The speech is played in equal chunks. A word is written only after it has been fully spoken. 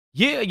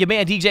Yeah, your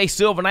man DJ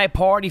Silver Night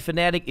Party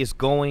Fanatic is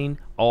going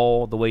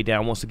all the way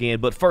down once again.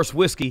 But first,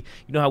 whiskey,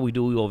 you know how we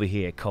do. We over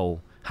here at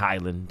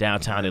Highland,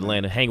 downtown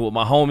Atlanta, hanging with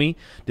my homie,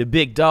 the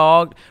big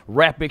dog,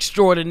 rap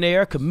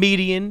extraordinaire,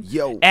 comedian,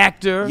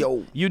 actor,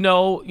 you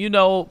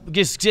know,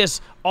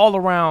 just all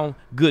around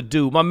good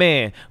dude. My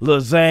man, Lil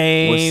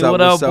Zane.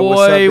 What up,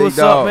 boy? What's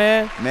up,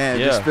 man? Man,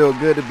 just feel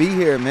good to be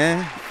here,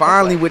 man.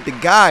 Finally with the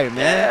guy,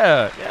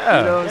 man. Yeah.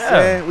 You know what I'm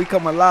saying? We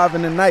come alive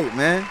in the night,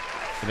 man.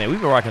 Man,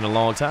 we've been rocking a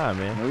long time,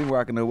 man. We've been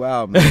rocking a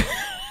while, man.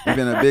 You've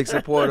been a big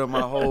supporter of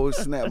my whole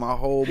my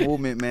whole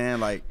movement,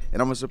 man. Like,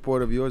 and I'm a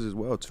supporter of yours as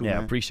well, too. Yeah,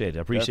 man. I appreciate it.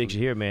 I appreciate Definitely.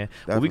 you here, man.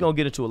 Definitely. Well, we're gonna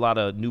get into a lot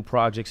of new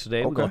projects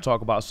today. We're gonna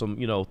talk about some,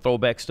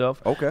 throwback stuff.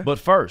 Okay. But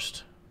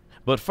first.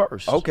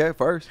 Okay,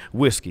 first.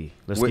 Whiskey.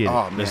 Let's get it.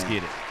 Oh, man. Let's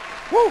get it.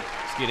 Woo!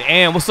 Let's get it.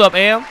 Am, what's up,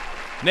 Am?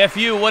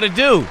 Nephew, what it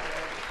do?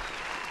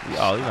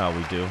 Oh, you know how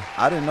we do.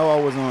 I didn't know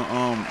I was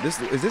on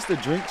is this the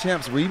Drink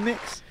Champs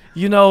remix?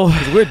 You know,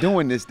 because we're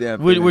doing this damn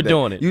thing. We're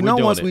doing it. You know,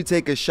 once we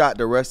take a shot,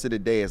 the rest of the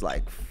day is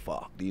like,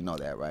 fuck. Do you know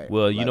that, right?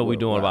 Well, you know, we're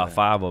doing about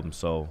 5 of them,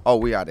 so. Oh,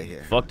 we out of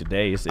here. Fuck the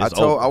day. It's I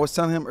over. was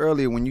telling him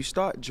earlier, when you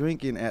start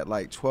drinking at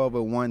like 12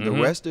 or 1, the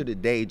rest of the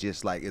day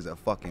just like is a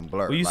fucking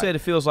blur. Well, you said it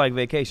feels like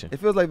vacation. It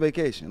feels like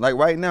vacation. Like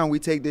right now, we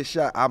take this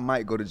shot, I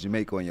might go to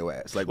Jamaica on your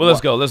ass. Like, well,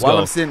 let's go. While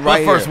I'm sitting right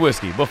here.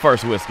 But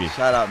first whiskey.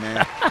 Shout out,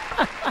 man.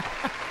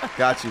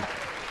 Got you.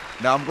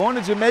 Now I'm going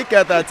to Jamaica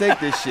after I take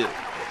this shit.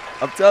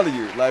 I'm telling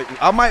you, like,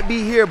 I might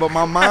be here, but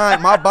my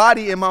mind, my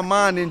body and my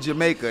mind in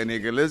Jamaica,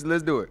 nigga.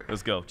 Let's do it.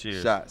 Let's go.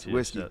 Cheers. Shots. Cheers.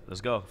 Whiskey.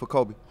 Let's go. For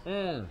Kobe.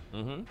 Woo!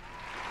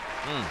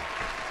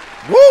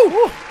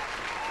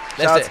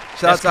 Shout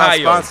out to our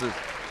sponsors.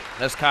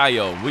 That's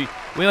Kayo. We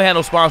don't have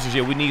no sponsors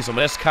yet. We need some.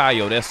 That's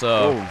Kayo. That's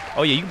oh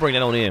yeah, you can bring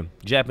that on in.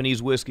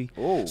 Japanese whiskey.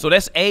 Ooh. So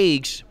that's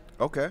aged.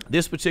 Okay.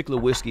 This particular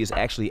whiskey is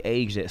actually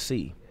aged at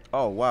sea.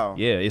 Oh wow.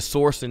 Yeah, it's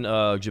sourced in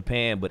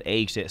Japan, but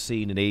aged at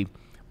sea, and they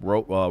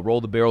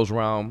roll the barrels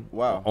around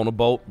on a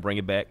boat, bring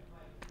it back,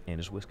 and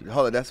it's whiskey.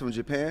 Hold on, that's from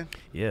Japan?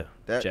 Yeah.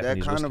 That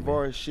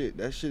carnivore shit.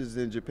 That shit is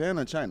in Japan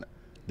or China?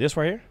 This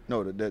right here?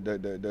 No,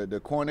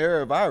 the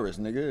Cornera virus,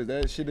 nigga. Is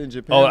that shit in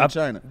Japan or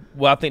China?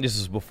 Well, I think this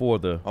is before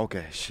the.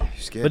 Okay, shit.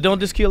 You scared? But don't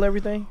this kill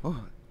everything?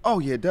 Oh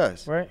yeah, it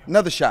does. Right.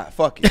 Another shot.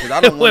 Fuck it. Cause I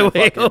don't want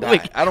to fucking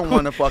die. I don't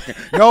want to fucking.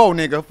 No,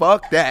 nigga.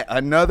 Fuck that.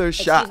 Another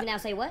shot. Excuse me now.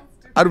 Say what?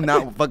 I do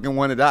not fucking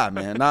want to die,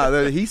 man.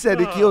 Nah, he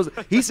said it kills.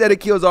 He said it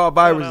kills all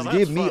viruses.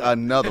 Give me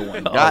another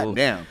one. God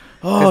damn.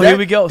 Oh, here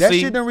we go. That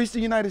shit done reached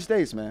the United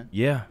States, man.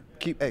 Yeah.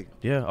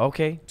 Yeah.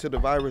 Okay. To the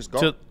virus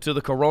go. To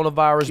the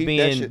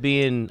coronavirus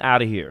being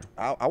out of here.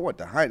 I want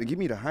the Heineken. Give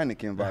me the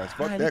Heineken virus.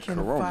 Fuck that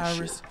Corona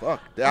virus. shit.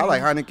 Fuck that. I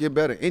like Heineken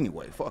better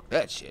anyway. Fuck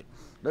that shit.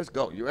 Let's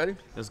go. You ready?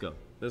 Let's go.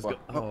 Let's go.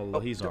 Oh,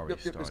 he's already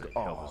started.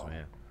 Help us,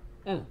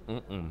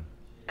 man.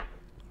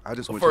 I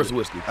just went first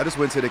whiskey. I just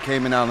went to the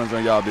Cayman Islands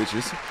on y'all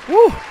bitches.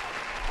 Woo!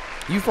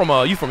 You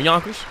from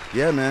Yonkers?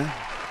 Yeah, man.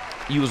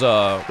 You was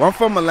well, I'm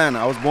from Atlanta.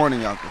 I was born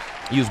in Yonkers.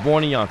 You was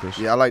born in Yonkers.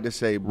 Yeah, I like to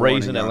say born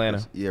raised in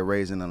Atlanta. Yeah,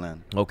 raised in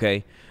Atlanta.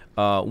 Okay.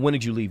 When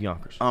did you leave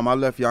Yonkers? I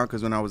left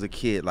Yonkers when I was a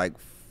kid, like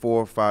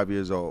 4 or 5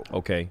 years old.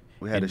 Okay.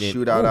 We had a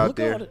shootout out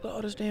there. Look at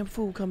all this damn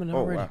food coming in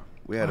already. Wow.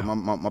 We had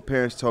my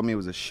parents told me it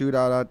was a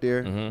shootout out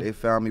there. They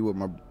found me with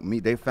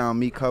they found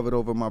me covered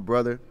over my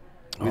brother.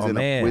 We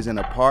was in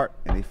a park,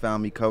 and they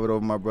found me covered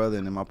over my brother,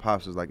 and then my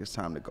pops was like, it's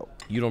time to go.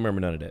 You don't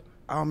remember none of that?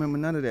 I don't remember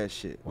none of that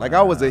shit. Wow. Like,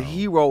 I was a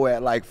hero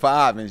at like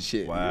 5 and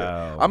shit. Wow.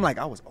 You know? I'm like,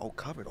 I was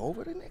covered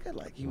over the nigga?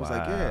 Like, he was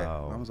like, yeah.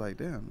 I was like,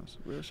 damn, that's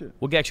real shit.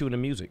 What got you into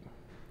music?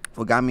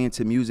 What got me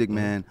into music,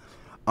 man,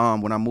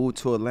 when I moved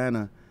to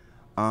Atlanta,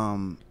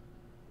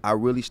 I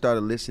really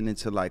started listening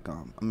to like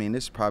I mean,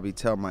 this probably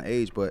tell my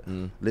age, but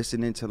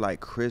listening to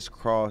like Criss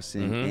Cross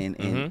and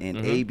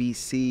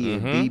ABC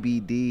and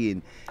BBD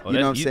and you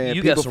know what I'm saying.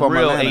 You people got some from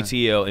real Atlanta.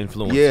 ATL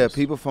influences. Yeah,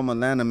 people from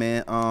Atlanta,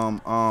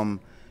 man.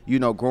 You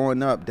know,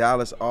 growing up,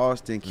 Dallas,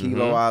 Austin,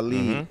 Kilo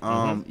Ali,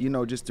 you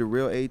know, just the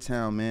real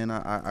A-Town, man.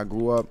 I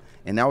grew up,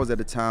 and that was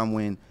at a time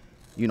when,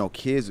 you know,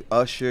 kids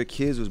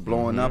was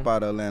blowing up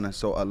out of Atlanta.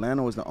 So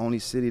Atlanta was the only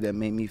city that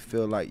made me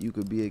feel like you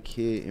could be a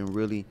kid and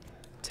really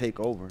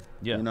take over.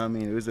 Yeah. You know what I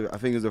mean? It was I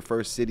think it was the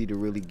first city to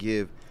really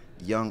give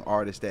young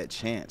artists that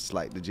chance,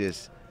 like to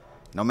just,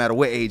 no matter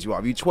what age you are,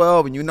 if you're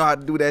 12 and you know how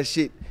to do that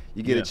shit,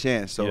 you get a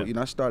chance. So, you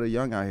know, I started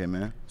young out here,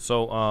 man.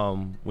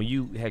 So when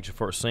you had your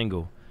first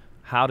single,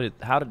 how did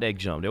that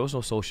jump? There was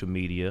no social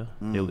media.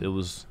 There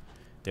was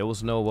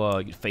no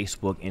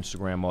Facebook,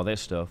 Instagram, all that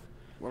stuff.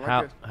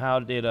 Well, how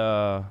did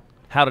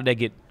that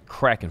get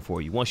cracking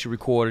for you? Once you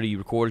recorded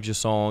your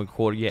song,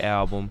 recorded your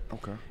album.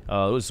 Okay.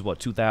 This is what,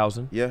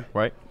 2000? Yeah.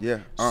 Right? Yeah.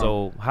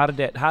 So how did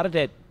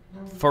that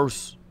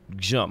first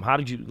jump? How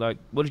did you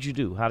what did you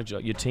do? How did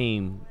your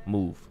team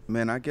move?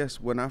 Man, I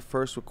guess when I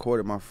first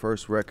recorded my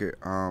first record,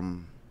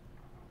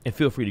 and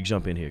feel free to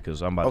jump in here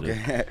because I'm about to.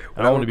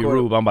 I don't want to be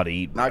rude, but I'm about to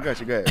eat. No, I got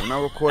you. Go ahead. When I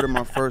recorded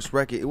my first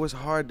record, it was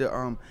hard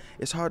to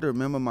it's hard to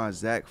remember my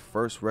exact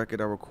first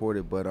record I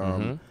recorded, but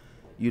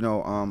you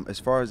know, as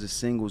far as the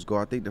singles go,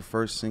 I think the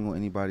first single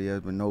anybody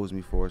ever knows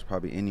me for is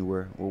probably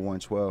Anywhere with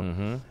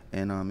 112.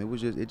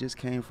 And it just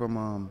came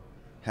from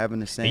having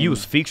the same. And you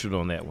was featured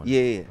on that one.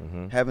 Yeah,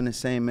 having the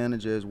same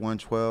manager as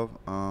 112.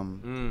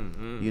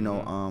 You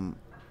know,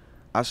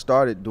 I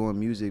started doing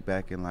music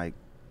back in like,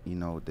 you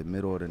know, the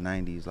middle of the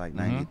 90s, like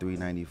 93,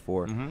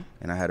 94.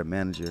 And I had a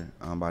manager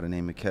by the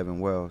name of Kevin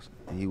Wells,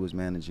 and he was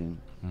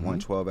managing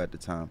 112 at the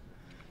time.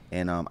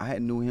 And I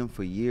had knew him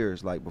for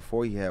years, like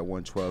before he had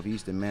 112. He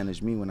used to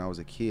manage me when I was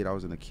a kid. I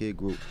was in a kid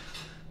group.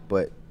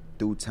 But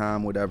through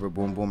time, whatever,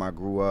 boom, boom, I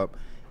grew up.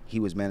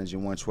 He was managing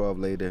 112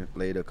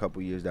 later a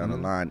couple years down the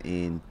line.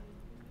 And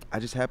I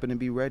just happened to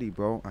be ready,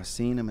 bro. I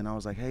seen him, and I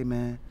was like, hey,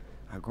 man,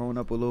 I've grown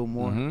up a little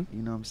more. You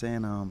know what I'm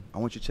saying? I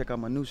want you to check out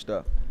my new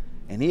stuff.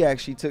 And he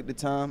actually took the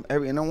time.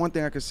 And the one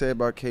thing I could say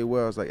about K.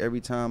 Wells, like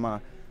every time I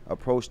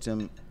approached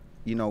him,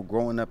 you know,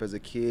 growing up as a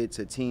kid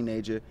to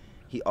teenager,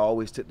 he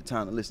always took the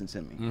time to listen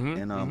to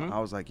me. And I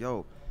was like,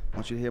 yo, I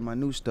want you to hear my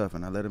new stuff.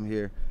 And I let him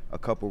hear a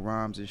couple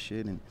rhymes and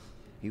shit. And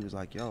he was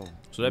like, yo.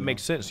 So that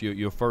makes sense.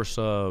 Your first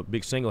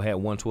big single had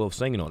 112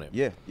 singing on it.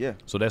 Yeah, yeah.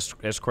 So that's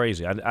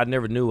crazy. I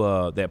never knew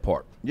that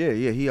part. Yeah,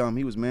 yeah.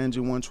 He was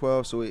managing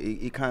 112, so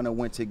it kind of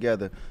went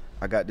together.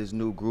 I got this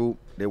new group.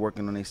 They're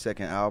working on their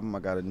second album. I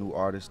got a new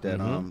artist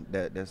that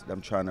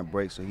I'm trying to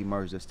break. So he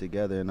merged us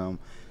together, and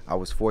I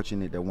was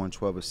fortunate that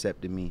 112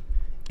 accepted me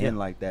in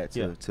like that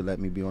to let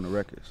me be on the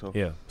record. So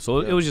So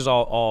it was just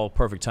all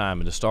perfect time,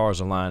 and the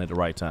stars aligned at the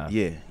right time.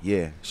 Yeah,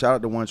 yeah. Shout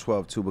out to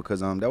 112 too,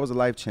 because that was a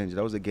life changer.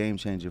 That was a game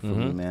changer for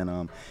me,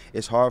 man.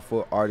 It's hard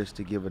for artists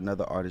to give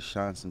another artist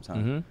shine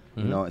sometimes.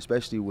 You know,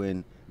 especially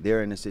when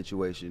they're in a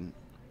situation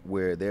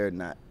where they're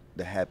not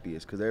the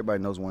happiest, because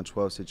everybody knows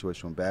 112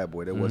 situation with Bad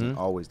Boy. That wasn't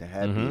always the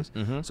happiest.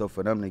 So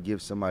for them to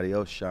give somebody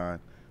else shine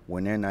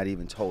when they're not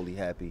even totally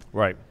happy,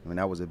 right? I mean,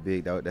 that was a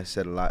big. That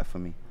said a lot for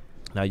me.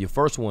 Now your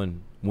first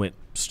one went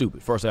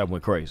stupid. First album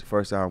went crazy.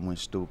 First album went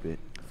stupid.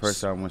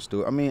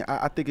 I mean,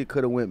 I think it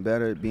could have went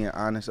better, being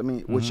honest. I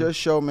mean, with your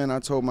show, man, I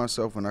told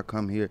myself when I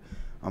come here,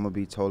 I'm gonna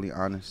be totally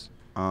honest.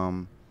 I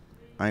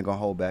ain't gonna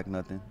hold back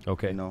nothing.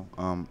 Okay. You know,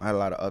 I had a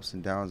lot of ups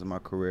and downs in my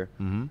career,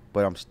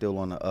 but I'm still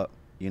on the up.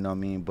 You know what I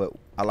mean? But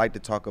I like to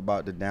talk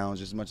about the downs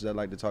just as much as I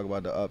like to talk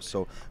about the ups.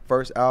 So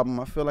first album,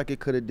 I feel like it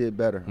could have did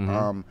better.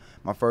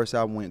 My first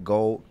album went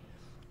gold.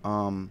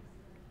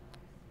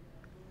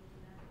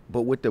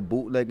 But with the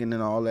bootlegging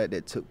and all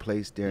that took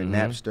place there,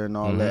 Napster and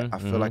all that, I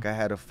feel like I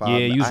had a 5. Yeah,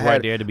 you was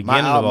right there at the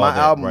beginning of all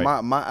that.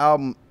 My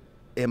album,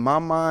 in my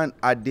mind,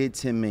 I did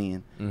 10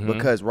 million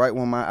because right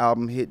when my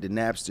album hit, the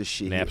Napster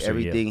shit hit,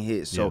 everything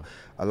hit. So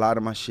a lot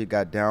of my shit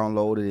got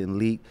downloaded and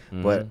leaked.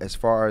 But as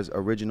far as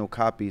original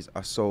copies,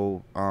 I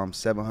sold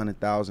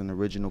 700,000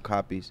 original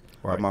copies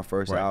of my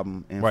first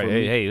album. And for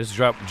me, hey, let's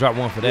drop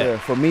one for that. Yeah,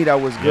 for me that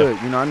was good.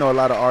 You know, I know a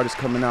lot of artists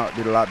coming out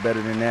did a lot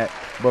better than that.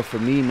 But for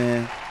me,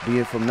 man,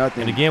 being from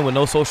nothing. And again, with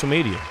no social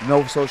media.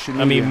 No social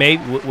media. I mean,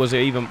 maybe was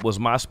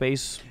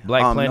MySpace,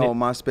 Black Planet? No,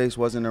 MySpace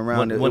wasn't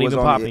around. Wasn't even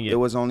popping yet. It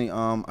was only,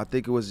 I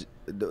think it was,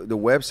 the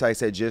websites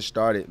had just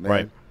started, man.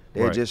 Right.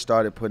 They had just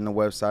started putting the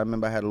website. I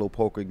remember I had a little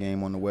poker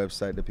game on the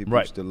website that people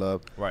used to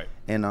love. Right.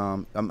 And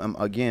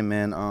again,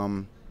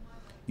 man,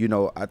 you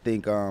know, I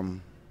think,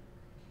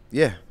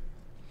 yeah.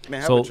 Man,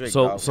 have a drink,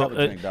 dog. Have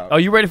a drink, dog. Are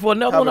you ready for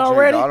another one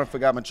already? I don't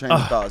forgot my train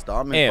of thoughts,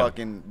 dog. I'm in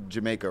fucking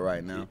Jamaica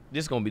right now.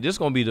 This gonna be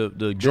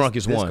the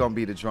drunkest one. This gonna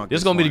be the drunkest.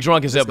 This gonna be the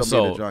drunkest episode. This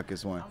gonna be the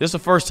drunkest one. This is the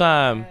first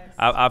time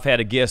I've had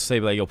a guest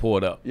say like, "Yo, pour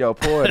it up." Yo,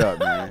 pour it up,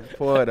 man.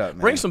 Pour it up,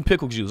 man. Bring some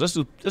pickle juice. Let's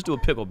do a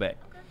pickleback.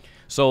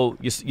 So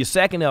your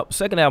second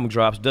album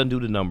drops, doesn't do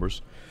the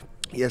numbers.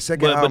 Yeah,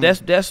 second album.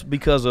 But that's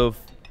because of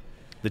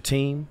the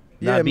team.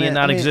 Not being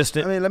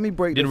non-existent. I mean, let me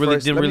break didn't the really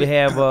first. Didn't really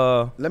have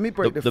let me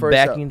break the first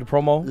backing, the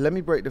promo. Let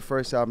me break the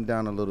first album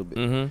down a little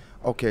bit.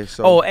 Okay,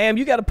 so. Oh, Am,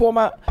 you got to pour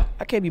my.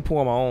 I can't be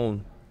pouring my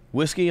own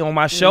whiskey on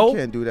my show. You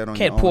can't do that on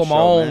can't your pour own my show,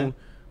 own. Man.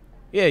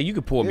 Yeah, you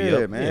can pour me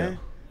up, man.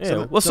 Yeah.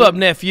 So, What's up,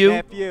 nephew?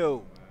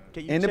 Nephew,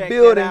 can you in the check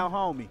building, that out,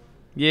 homie?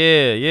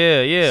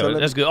 Yeah. So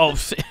that's good. Oh,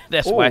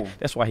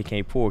 that's why he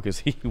can't pour because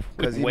he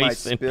wasting. Might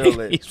spill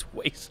it. He's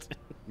wasting.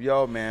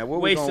 Yo, man,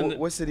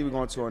 what city we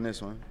going to on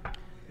this one?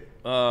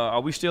 Are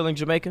we still in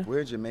Jamaica?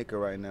 We're in Jamaica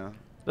right now.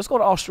 Let's go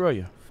to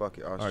Australia. Fuck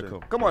it, Australia. All right, cool.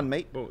 Come on,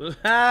 mate.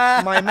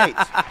 My mate.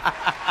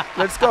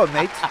 Let's go,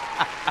 mate.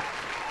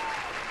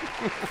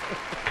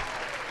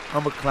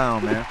 I'm a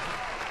clown, man.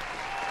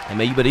 Hey,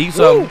 man, you better eat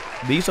some.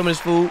 Eat some of this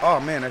food. Oh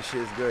man, that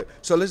shit is good.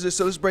 So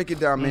let's break it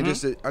down, man.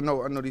 I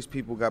know these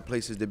people got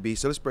places to be.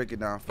 So let's break it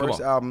down.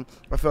 First album,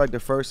 I feel like the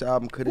first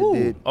album could have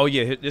did. Oh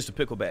yeah, this is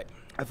pickleback.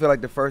 I feel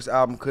like the first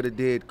album could have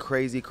did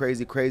crazy.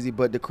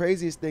 But the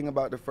craziest thing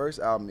about the first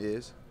album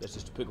is that's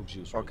just the pickle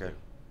juice. Okay.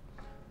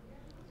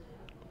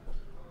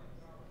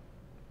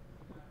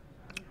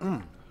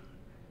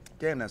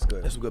 Damn, that's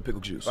good. That's some good pickle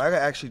juice. I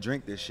gotta actually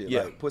drink this shit.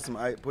 Yeah. Like put some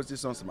ice, put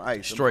this on some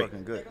ice. Straight.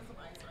 I'm fucking good.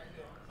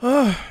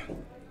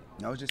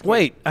 I was just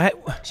Wait,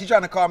 she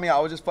trying to call me out. I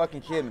was just fucking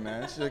kidding,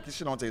 man. She's like, this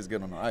shit don't taste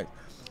good on the ice.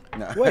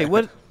 Nah. Wait,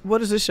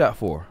 what is this shot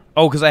for?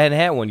 Oh, because I hadn't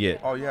had one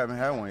yet. Oh, you haven't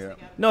had one yet?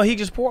 No, he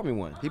just poured me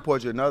one. He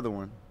poured you another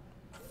one.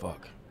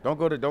 Fuck. Don't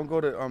go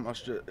to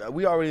Australia.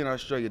 We already in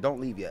Australia.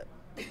 Don't leave yet.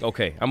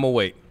 Okay, I'm gonna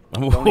wait.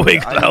 I'm Don't gonna wait.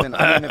 even, I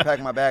didn't even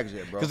pack my bags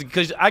yet, bro.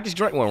 Because I just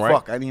drank one, right?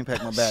 Fuck, I didn't even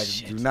pack my bags.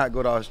 Shit. Do not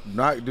go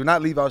to do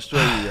not leave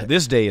Australia yet.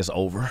 This day is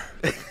over.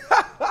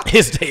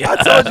 This day. I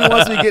told you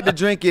once we get to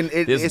drinking,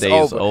 it's day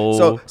over. is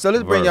over. So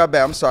let's bring y'all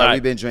back. I'm sorry, All right,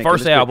 we've been drinking.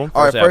 first album.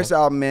 All right, first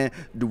album, man.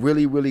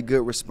 Really, really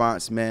good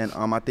response, man.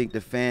 I think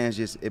the fans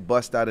it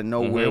bust out of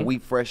nowhere. We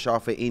fresh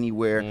off of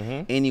anywhere.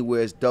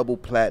 Anywhere is double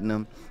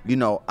platinum. You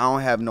know, I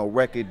don't have no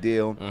record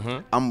deal.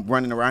 I'm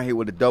running around here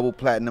with a double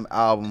platinum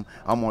album.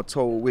 I'm on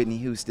tour with Whitney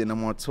Houston.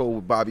 I'm on tour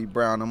with Bobby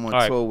Brown. I'm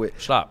on tour with.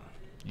 Stop.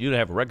 You didn't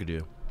have a record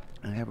deal.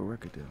 I have a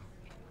record deal.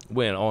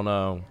 When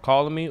on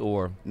Calling Me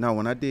or? No,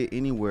 when I did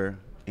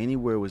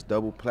Anywhere was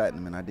double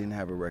platinum, and I didn't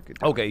have a record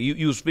deal. Okay,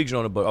 you was speaking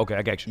on it, but okay,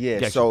 I got you. Yeah,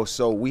 got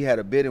so we had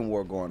a bidding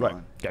war going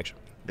on. Gotcha.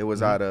 It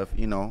was out of,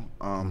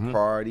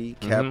 Priority,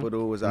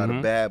 Capital was out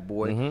of Bad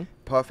Boy.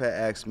 Puff had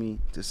asked me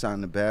to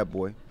sign the Bad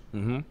Boy.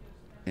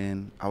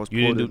 And I was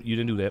pulled you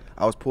didn't do that.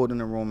 I was pulled in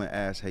the room and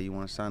asked, hey, you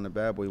want to sign the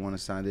Bad Boy? You want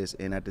to sign this?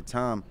 And at the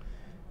time,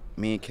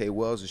 me and K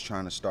Wells was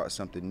trying to start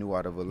something new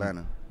out of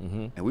Atlanta.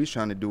 And we was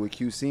trying to do what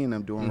QC and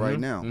I'm doing right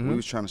now. We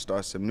was trying to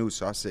start some new.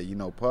 So I said,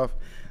 Puff,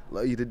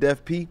 love you to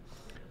death, P.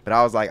 But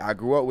I was like, I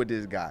grew up with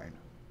this guy.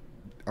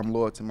 I'm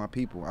loyal to my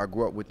people. I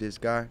grew up with this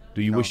guy.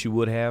 Do you wish you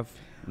would have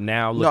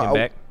now looking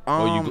back?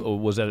 Or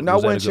was that no,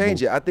 was I that wouldn't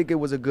change it. I think it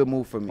was a good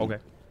move for me. Okay.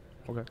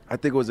 I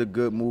think it was a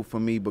good move for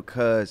me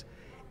because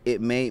it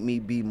made me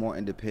be more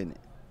independent.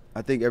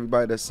 I think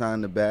everybody that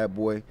signed the Bad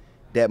Boy,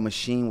 that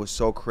machine was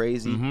so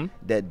crazy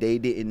that they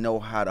didn't know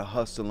how to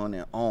hustle on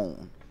their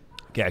own.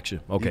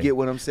 Gotcha. Okay. You get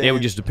what I'm saying? They were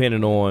just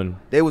depending on.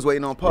 They was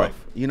waiting on Puff. Right.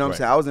 You know what I'm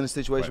saying? I was in a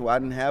situation where I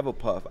didn't have a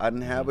Puff. I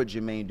didn't have a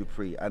Jermaine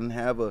Dupri. I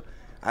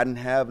didn't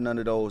have none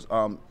of those.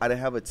 I didn't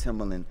have a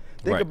Timbaland.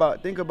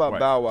 Think about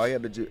Bow Wow. He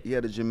had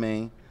a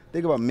Jermaine.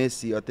 Think about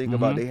Missy. Or think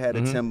about they had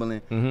a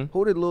Timbaland.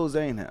 Who did Lil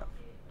Zane have?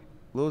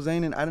 Lil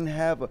Zane and I didn't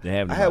have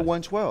I had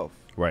 112.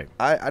 Right.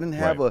 I didn't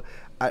have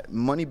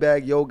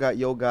Moneybag Yo got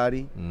Yo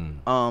Gotti.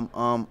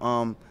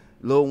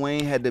 Lil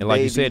Wayne had the and Baby.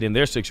 like you said, in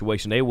their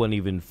situation, they wasn't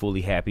even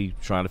fully happy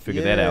trying to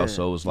figure that out.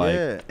 So it was like,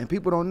 and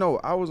people don't know.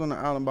 I was on the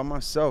island by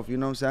myself. You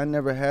know what I'm saying? I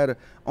never had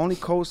only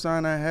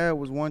co-sign I had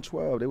was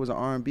 112. There was an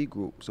R&B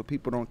group, so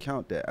people don't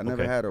count that. I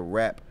never had a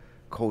rap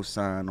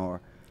co-sign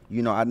or,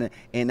 I didn't.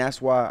 And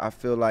that's why I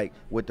feel like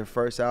with the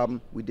first album,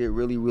 we did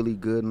really, really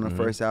good on the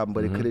first album,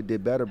 but it could have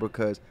did better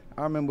because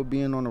I remember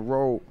being on the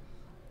road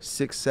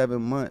 6-7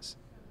 months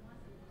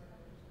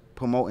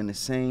promoting the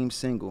same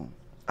single.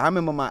 I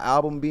remember my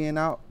album being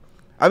out.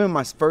 I remember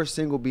my first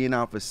single being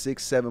out for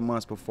 6-7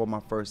 months before my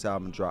first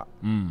album dropped.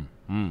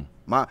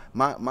 My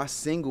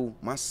single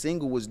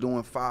was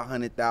doing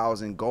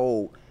 500,000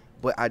 gold,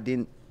 but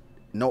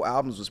no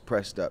albums was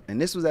pressed up. And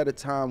this was at a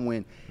time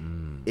when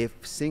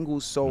if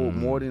singles sold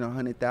more than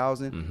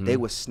 100,000, they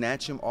would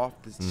snatch them off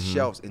the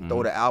shelves and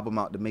throw the album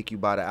out to make you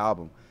buy the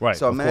album. Right.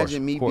 So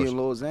imagine me being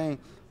Lil Zane.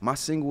 My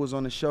single was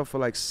on the shelf for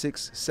like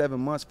 6-7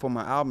 months before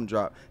my album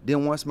dropped.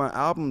 Then once my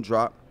album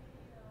dropped,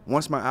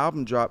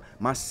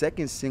 my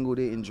second single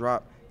didn't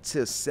drop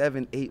till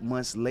 7-8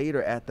 months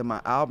later after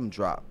my album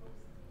dropped.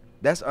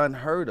 That's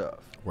unheard of.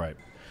 Right.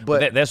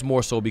 But that's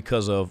more so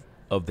because of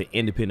the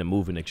independent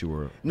movement that you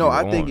were.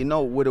 I think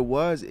what it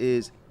was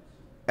is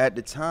at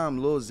the time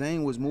Lil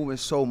Zane was moving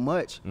so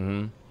much.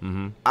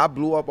 I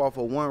blew up off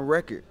of one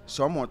record.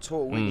 So I'm on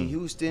tour with Whitney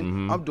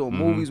Houston. I'm doing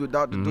movies with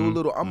Dr.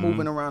 Doolittle. I'm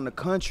moving around the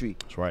country.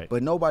 That's right.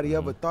 But nobody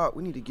ever thought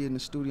we need to get in the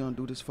studio and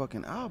do this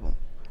fucking album.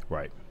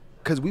 Right.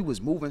 Because we was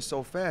moving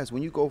so fast.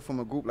 When you go from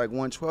a group like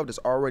 112 that's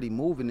already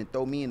moving and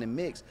throw me in the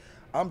mix,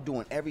 I'm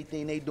doing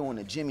everything they doing,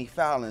 the Jimmy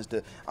Fallon's,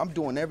 I'm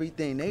doing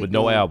everything they with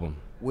doing. No album.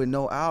 With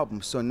no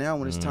album. So now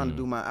when it's time to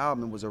do my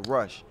album, it was a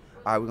rush.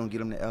 All right, we're going to get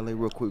them to LA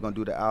real quick. We're going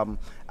to do the album.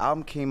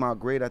 Album came out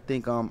great. I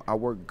think I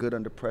worked good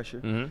under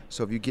pressure.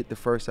 So if you get the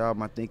first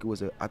album, I think it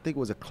was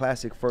a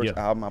classic first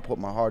album. I put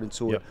my heart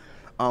into it.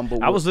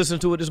 But I was listening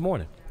to it this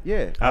morning.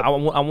 Yeah, I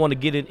want to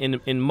get it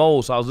in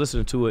mode, so I was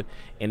listening to it,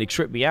 and it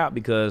tripped me out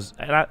because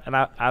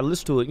I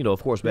listened to it,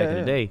 of course, back in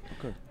the day,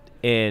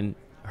 and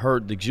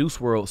heard the Juice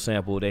WRLD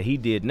sample that he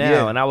did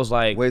now, and I was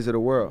like, Ways of the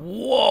World.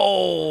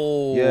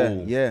 Whoa.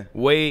 Yeah.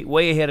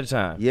 Way ahead of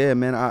time. Yeah,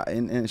 man.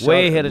 And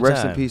way ahead of time.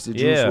 Rest in peace to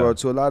Juice WRLD.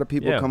 To a lot of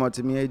people come up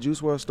to me, hey, Juice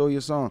WRLD stole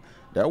your song.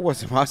 That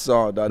wasn't my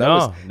song, dog.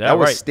 That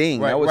was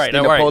Sting. That was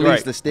Sting, the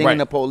Police, the Sting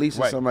and the Police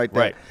or something like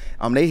that.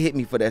 They hit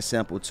me for that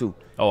sample too.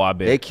 Oh, I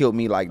bet. They killed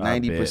me like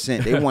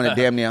 90%. They wanted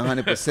damn near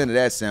 100% of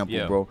that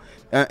sample, bro.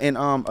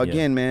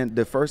 Again, man,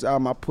 the first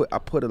album I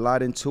put a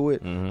lot into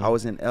it. I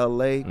was in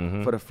LA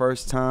for the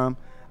first time.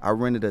 I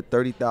rented a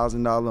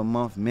 $30,000 a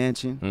month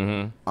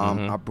mansion.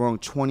 I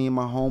brought 20 of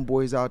my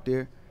homeboys out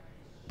there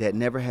that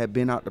never had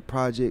been out the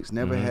projects,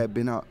 never had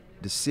been out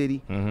the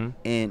city.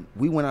 And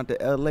we went out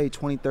to LA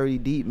 20, 30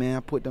 deep, man. I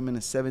put them in a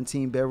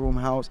 17-bedroom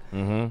house,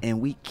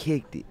 and we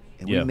kicked it.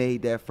 And we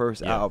made that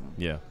first album.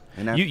 Yeah.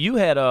 And you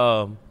had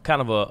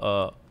kind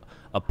of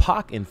a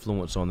Pac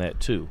influence on that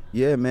too.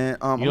 Yeah, man.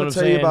 I'm going to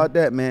tell you about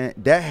that, man.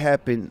 That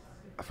happened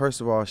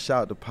first of all,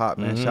 shout out to Pop,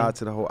 man. Shout out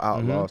to the whole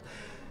Outlaws.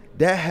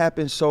 That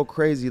happened so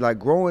crazy. Like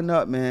growing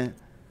up, man,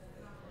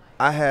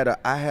 I had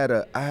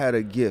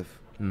a gift.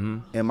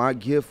 And my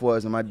gift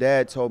was, and my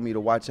dad told me to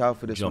watch out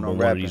for this Jump when on I'm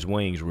one rapping. of these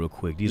wings real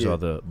quick. These are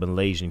the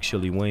Malaysian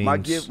chili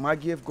wings. My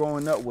gift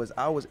growing up was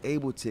I was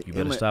able to. You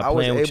better stop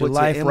playing with your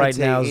life right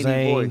now,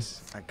 Zane.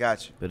 Voice. I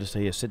got you. Better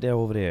say, sit there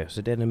over there.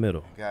 Sit there in the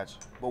middle. Got you.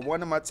 But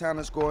one of my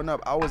talents growing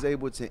up, I was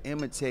able to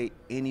imitate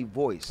any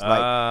voice.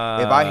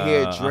 Like if I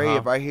hear Dre,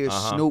 if I hear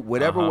Snoop,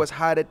 whatever was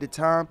hot at the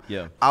time,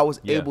 I was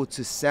able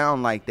to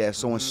sound like that.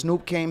 So when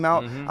Snoop came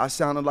out, I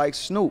sounded like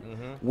Snoop.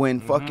 When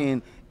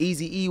fucking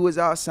Eazy-E was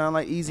out, I sound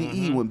like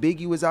Eazy-E. When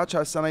Biggie was out, I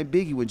tried to sound like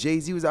Biggie. When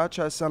Jay-Z was out, I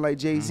tried to sound like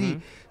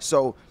Jay-Z.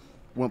 So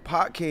when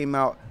Pac came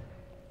out,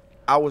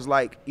 I was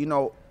like, you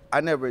know, I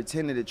never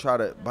intended to try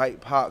to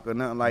bite Pac or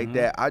nothing like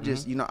that. I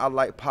just, you know, I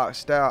like Pac's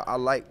style. I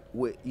like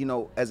what, you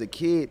know, as a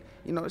kid,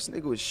 you know, this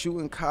nigga was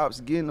shooting cops,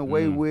 getting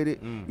away with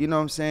it. You know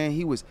what I'm saying?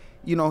 He was,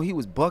 you know, he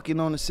was bucking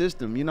on the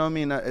system. You know what I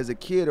mean? As a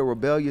kid, a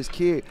rebellious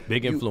kid.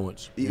 Big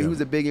influence. He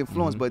was a big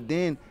influence. But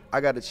then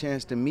I got a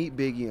chance to meet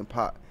Biggie and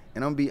Pac.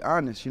 And I'm gonna be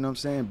honest, you know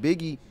what I'm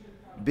saying?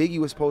 Biggie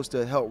was supposed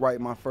to help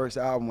write my first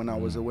album when I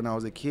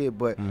was a kid.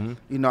 But,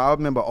 you know, I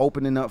remember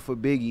opening up for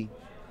Biggie.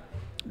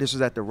 This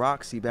was at the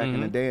Roxy back in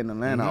the day in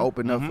Atlanta. I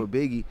opened up for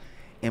Biggie,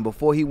 and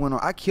before he went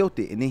on, I killed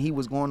it. And then he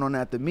was going on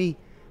after me.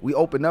 We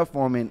opened up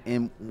for him,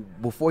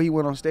 and before he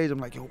went on stage, I'm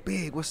like, yo,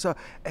 Big, what's up?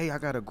 Hey, I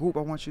got a group. I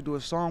want you to do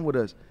a song with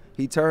us.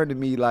 He turned to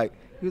me like,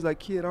 he was like,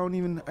 kid, I ain't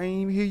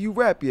even hear you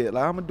rap yet.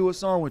 Like, I'm gonna do a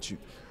song with you.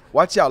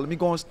 Watch out. Let me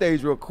go on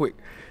stage real quick.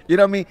 You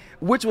know what I mean?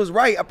 Which was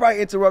right. I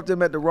probably interrupted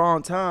him at the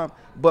wrong time.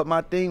 But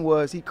my thing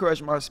was, he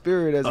crushed my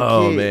spirit as a kid.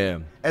 Oh,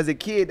 man. As a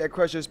kid, that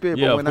crushed your spirit.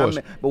 Yeah,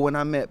 but when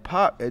I met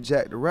Pop at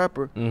Jack the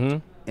Rapper,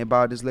 and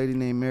by this lady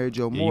named Mary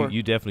Jo Moore.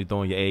 You definitely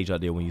throwing your age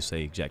out there when you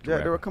say Jack the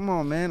Rapper. Come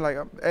on, man. Like,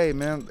 hey,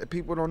 man,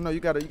 people don't know.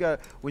 You gotta.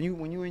 When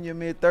you in your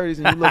mid-30s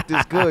and you look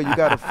this good, you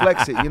gotta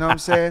flex it. You know what I'm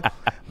saying?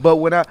 But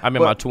I'm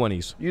in my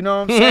 20s. You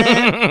know what I'm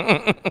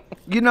saying?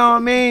 You know what I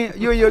mean?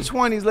 You're in your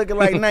 20s looking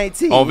like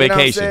 19. On vacation. You know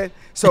what I'm saying?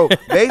 So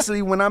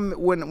basically, when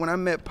I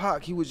met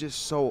Pac, he was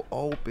just so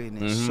open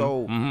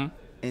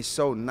and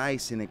so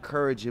nice and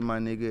encouraging, my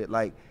nigga.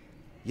 Like,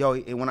 yo,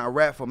 and when I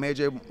rap for Mary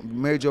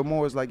Jo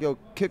Moore was like, yo,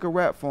 kick a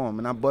rap for him.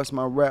 And I bust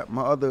my rap.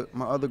 My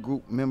other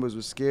group members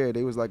were scared.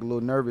 They was like a little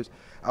nervous.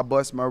 I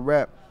bust my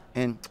rap,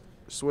 and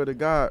swear to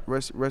God,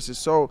 rest his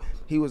soul,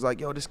 he was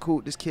like, yo, this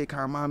cool. This kid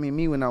kind of reminded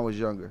me when I was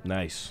younger.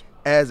 Nice.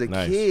 As a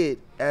kid,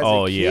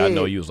 yeah, I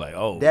know you was like,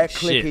 oh, that shit.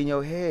 click in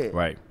your head.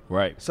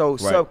 Right. So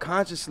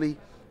subconsciously,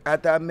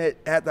 after I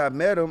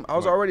met him, I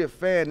was already a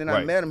fan. Then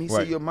I met him. He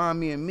said, "Your mom,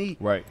 me, and me."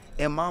 Right.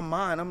 In my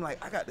mind, I'm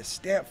like, I got the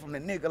stamp from the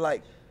nigga.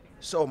 Like,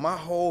 so my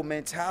whole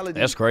mentality.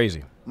 That's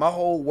crazy. My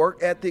whole work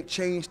ethic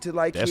changed to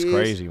like. That's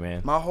crazy,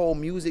 man. My whole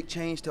music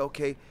changed to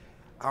okay.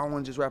 I don't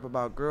want to just rap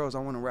about girls. I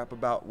want to rap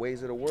about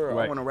ways of the world.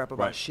 I want to rap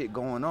about shit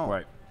going on.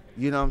 Right.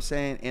 You know what I'm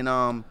saying?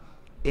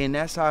 And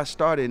that's how I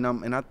started.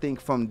 And I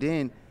think from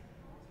then,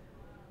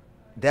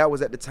 that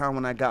was at the time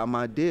when I got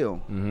my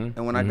deal.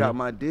 And when I got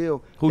my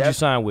deal, who'd you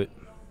sign with?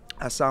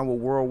 I signed with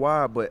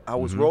Worldwide, but I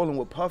was rolling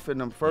with Puff and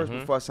them first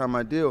before I signed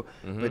my deal.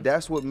 But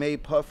that's what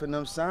made Puff and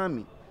them sign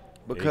me,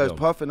 because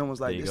Puff and them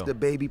was like, "This the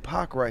baby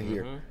Pac right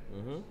here."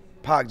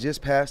 Pac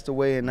just passed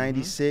away in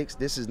 '96.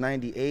 This is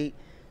 '98,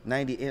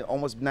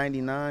 almost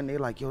 '99. They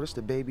like, "Yo, this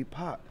the baby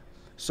Pac."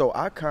 So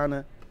I kind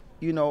of,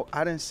 you know,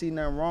 I didn't see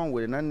nothing wrong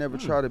with it. And I never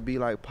tried to be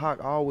like Pac.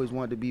 I always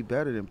wanted to be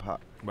better than Pac.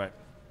 Right.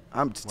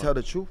 I'm to tell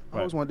the truth. I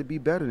always wanted to be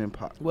better than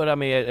Pac. Well, I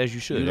mean, as you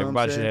should. You know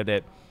everybody should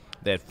have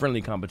that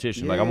friendly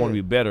competition. Like, I want to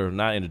be better,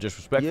 not in a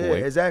disrespectful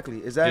way.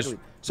 Exactly.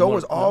 So it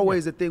was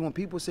always the thing when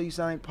people say you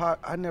sound like Pac.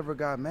 I never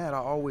got mad.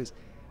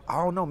 I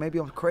don't know, maybe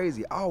I'm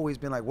crazy. I always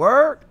been like,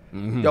 word.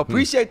 Yo,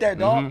 appreciate that,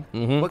 dog.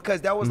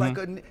 Because that was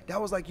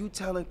like you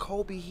telling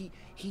Kobe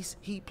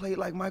he played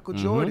like Michael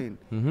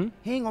Jordan.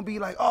 He ain't gonna be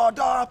like, oh,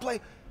 dog, I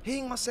play. He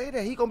ain't gonna say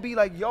that. He gonna be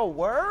like, yo,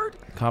 word.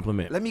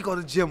 Compliment. Let me go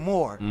to the gym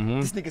more.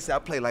 This nigga said I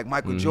play like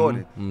Michael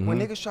Jordan. When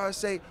niggas try to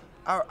say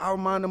I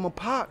remind them of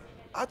Pac,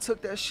 I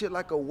took that shit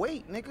like a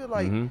weight, nigga.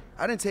 Like,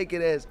 I didn't take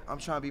it as I'm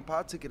trying to be Pac.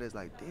 I took it as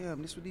like,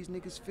 damn, this what these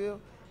niggas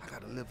feel? I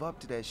gotta live up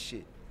to that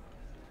shit.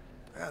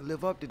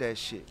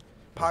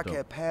 Pac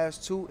had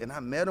passed too, and I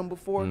met him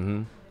before.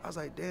 I was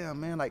like, damn,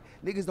 man, like,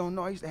 niggas don't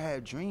know I used to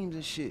have dreams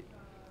and shit.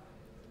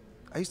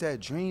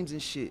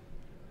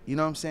 You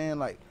know what I'm saying?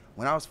 Like,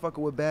 when I was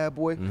fucking with Bad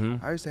Boy,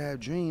 I used to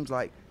have dreams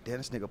like, damn,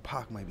 this nigga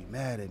Pac might be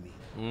mad at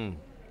me.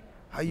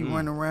 How you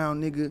running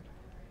around, nigga,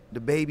 the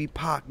baby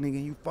Pac, nigga,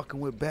 and you fucking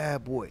with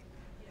Bad Boy?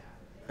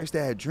 I used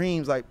to have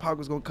dreams like Pac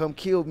was gonna come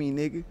kill me,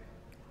 nigga.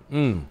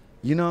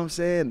 You know what I'm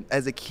saying?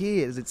 As a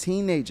kid, as a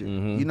teenager,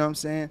 you know what I'm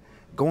saying?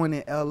 Going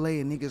in LA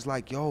and niggas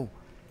like, yo,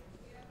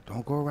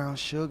 don't go around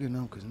Suge and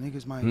them, cause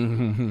niggas might.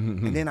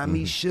 And then I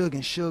meet Suge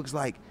and Suge's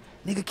like,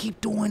 nigga,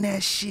 keep doing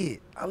that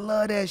shit. I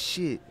love that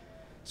shit.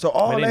 So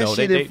all that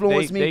shit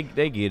influenced me.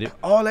 They get it.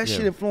 All that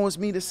shit influenced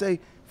me to say,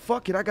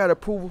 fuck it, I got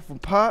approval from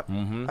Pop.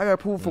 Mm-hmm. I got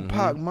approval from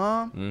Pop,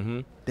 Mom. Mm-hmm.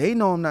 They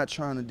know I'm not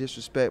trying to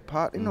disrespect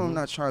Pop. They know I'm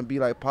not trying to be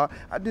like Pop.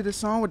 I did a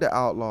song with the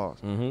Outlaws.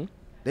 Mm-hmm.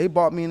 They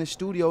bought me in the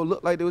studio,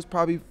 looked like they was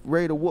probably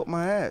ready to whoop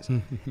my ass.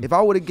 If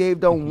I would have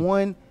gave them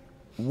one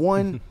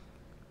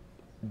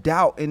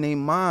doubt in their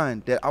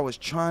mind that I was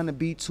trying to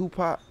be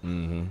Tupac,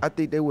 I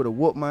think they would have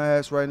whooped my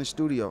ass right in the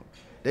studio.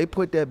 They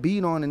put that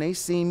beat on and they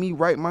seen me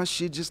write my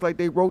shit just like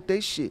they wrote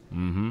their shit.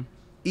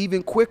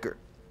 Even quicker.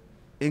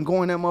 And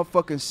go in that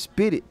motherfucking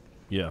spit it.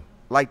 Yeah.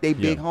 Like they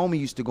big homie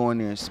used to go in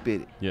there and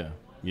spit it. Yeah.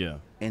 Yeah.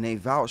 And they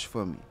vouched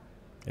for me.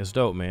 It's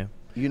dope, man.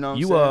 You know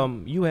what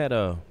I'm saying? You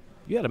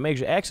had a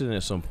major accident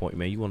at some point,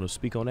 man. You want to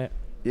speak on that?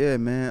 Yeah,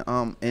 man.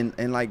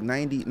 In like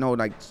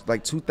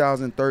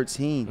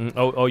 2013.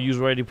 Oh, you was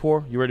ready to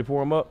pour? You ready to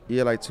pour them up?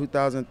 Yeah, like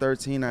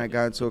 2013, I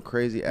got into a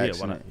crazy accident.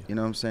 why not? You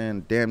know what I'm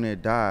saying? Damn near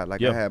died.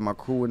 Like I had my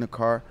crew in the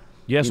car.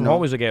 Yeah, some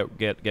homies that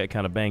get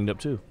kind of banged up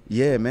too.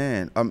 Yeah,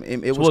 man.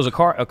 It was a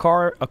car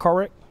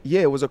wreck?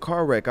 Yeah, it was a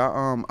car wreck.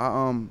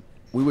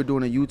 We were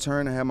doing a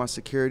U-turn. I had my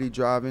security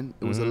driving.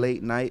 It was a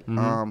late night. We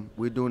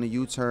were doing a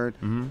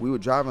U-turn. We were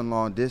driving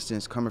long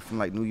distance, coming from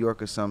like New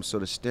York or something. So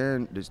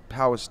the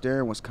power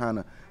steering was kind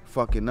of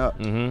fucking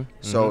up.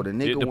 So the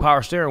nigga, the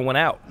power steering went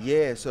out.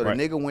 Yeah. So the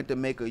nigga went to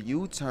make a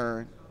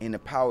U-turn, and the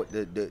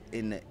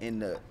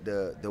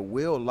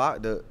wheel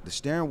locked. The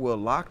steering wheel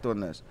locked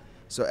on us.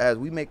 So as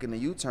we making the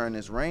U-turn,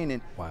 it's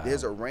raining. Wow.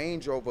 There's a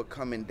Range Rover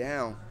coming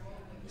down,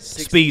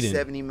 60, Speeding.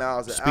 70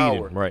 miles an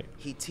hour. Right.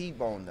 He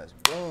T-boned us.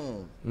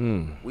 Boom.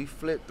 We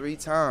flipped 3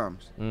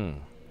 times.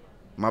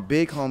 My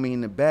big homie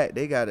in the back,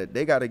 they gotta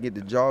get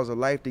the jaws of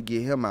life to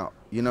get him out.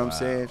 You know what I'm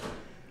saying?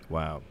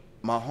 Wow.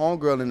 My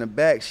homegirl in the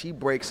back, she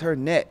breaks her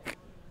neck.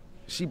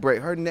 She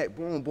break her neck.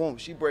 Boom, boom.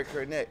 She break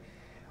her neck.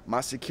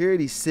 My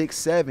security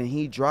 6'7",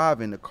 he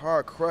driving. The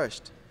car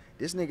crushed.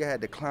 This nigga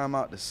had to climb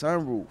out the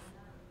sunroof.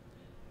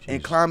 Jeez.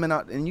 And climbing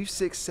out, and you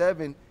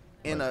 6'7"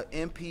 in a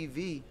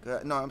MPV.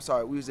 No, I'm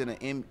sorry. We was in a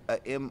MD.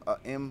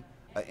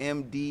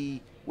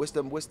 What's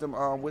them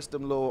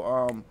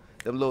little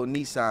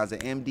Nissans,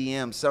 an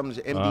MDM, some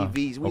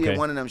MDVs. We had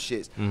one of them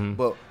shits.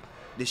 But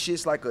the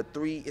shit's like a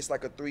 3. It's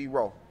like a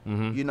 3-row.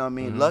 You know what I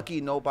mean? Lucky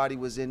nobody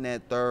was in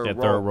that third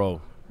row.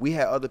 We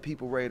had other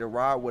people ready to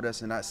ride with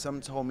us, and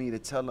some told me to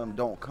tell them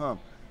don't come.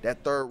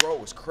 That third row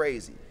was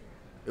crazy.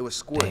 It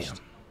was squished.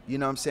 Damn. You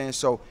know what I'm saying?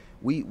 So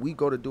we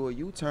go to do a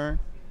U-turn.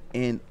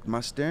 And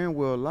my steering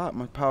wheel locked,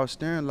 my power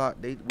steering lock,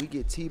 we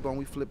get T-bone,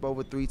 we flip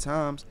over 3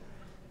 times.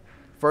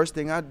 First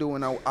thing I do,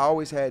 and I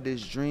always had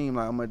this dream,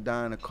 like I'm gonna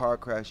die in a car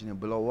crash and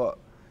blow up.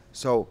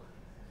 So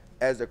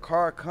as the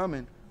car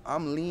coming,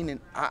 I'm leaning,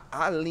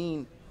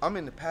 I'm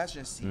in the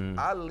passenger seat.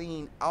 I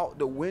lean out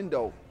the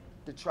window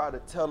to try to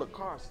tell the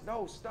car,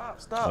 no, stop.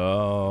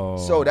 Oh,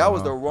 so that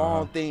was the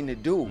wrong thing to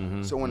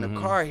do. So when the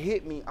car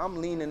hit me, I'm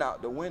leaning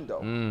out the window.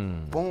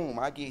 Boom,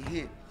 I get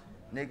hit.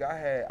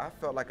 Nigga, I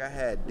felt like I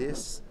had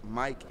this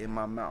mic in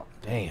my mouth.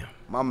 Damn.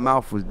 My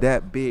mouth was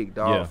that big,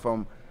 dog.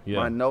 From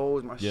my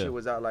nose, my shit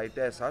was out like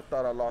that. So I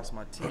thought I lost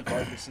my teeth. All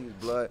I could see was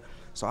blood.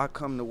 So I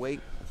come to wait.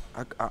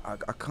 I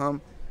come,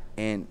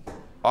 and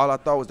all I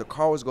thought was the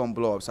car was gonna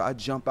blow up. So I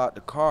jump out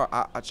the car.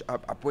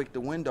 I break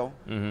the window.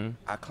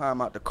 I climb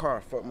out the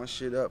car. Fuck my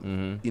shit up.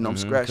 You know, I'm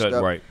scratched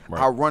up. Right.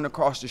 I run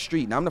across the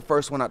street. Now I'm the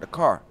first one out the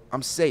car.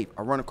 I'm safe.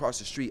 I run across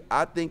the street.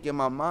 I think in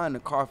my mind the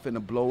car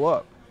finna blow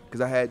up.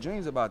 Because I had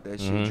dreams about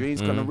that shit.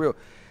 Dreams coming real.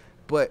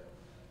 But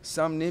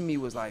something in me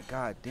was like,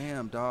 God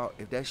damn, dog,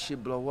 if that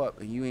shit blow up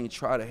and you ain't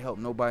try to help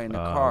nobody in the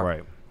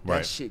car,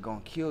 that shit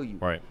gonna kill you.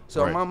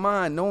 So in my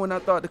mind, knowing I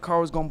thought the car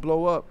was gonna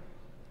blow up,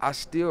 I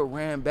still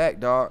ran back,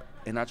 dog,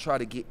 and I tried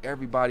to get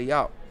everybody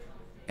out.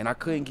 And I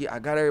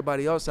got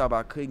everybody else out, but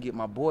I couldn't get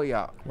my boy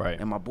out.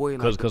 And my boy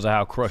like, because of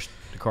how crushed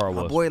the car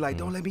was. My boy like,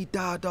 don't let me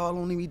die, dog,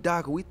 don't let me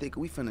die, because we think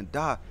we finna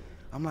die.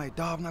 I'm like,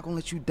 dog, I'm not gonna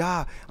let you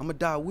die. I'm gonna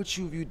die with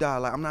you if you die.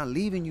 Like, I'm not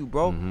leaving you,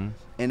 bro.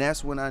 And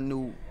that's when I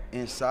knew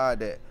inside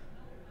that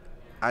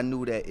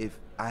if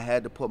I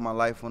had to put my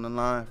life on the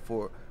line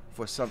for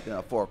something,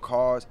 for a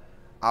cause,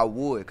 I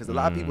would. Because a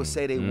lot of people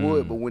say they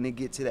would, but when they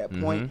get to that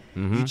point,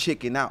 you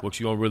chicken out. What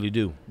you gonna really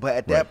do? But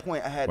at that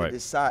point, I had to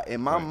decide. In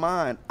my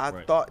mind, I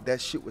thought that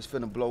shit was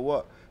finna blow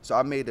up. So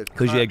I made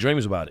because you had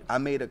dreams about it. I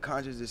made a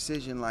conscious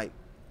decision, like,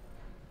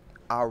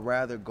 I'd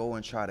rather go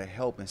and try to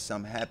help and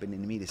something happen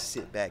than me to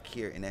sit back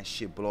here and that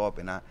shit blow up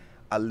and I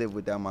live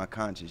without my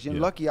conscience. You know,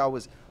 lucky I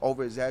was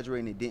over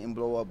exaggerating, it didn't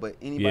blow up, but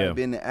anybody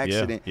been in an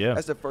accident,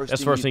 that's the first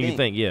thing you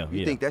think.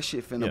 You think that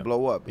shit finna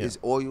blow up. It's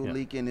oil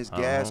leaking, it's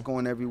gas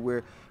going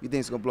everywhere. You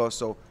think it's gonna blow up.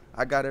 So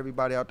I got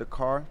everybody out the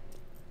car.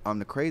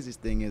 The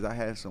craziest thing is I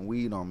had some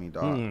weed on me,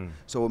 dog.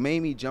 So what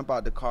made me jump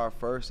out the car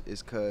first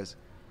is cause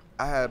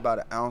I had about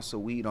an ounce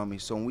of weed on me.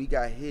 So when we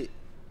got hit,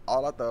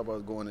 all I thought about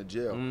was going to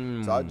jail.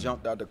 So I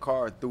jumped out the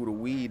car and threw the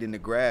weed in the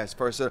grass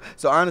first.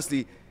 So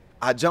honestly,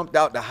 I jumped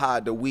out to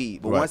hide the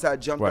weed. But once I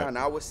jumped out and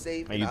I was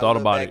safe, and you thought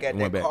about it, at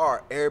that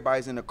car,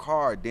 everybody's in the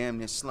car damn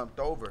near slumped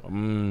over.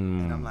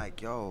 And I'm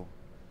like, yo,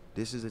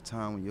 this is a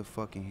time when your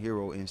fucking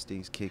hero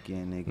instincts kick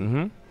in,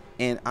 nigga.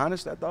 And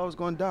honestly, I thought I was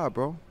going to die,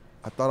 bro.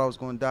 I thought I was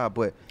gonna die,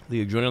 but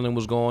the adrenaline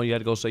was gone. You had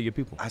to go save your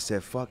people. I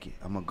said, fuck it,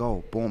 I'm gonna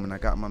go. Boom, and I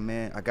got my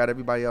man. I got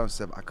everybody else.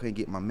 Except I couldn't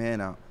get my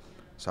man out.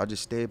 So I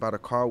just stayed by the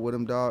car with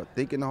him, dog,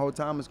 thinking the whole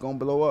time it's gonna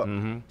blow up.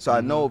 So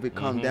I know if it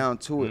come down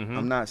to it,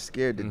 I'm not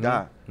scared to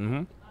die.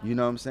 You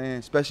know what I'm saying?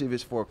 Especially if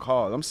it's for a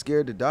cause. I'm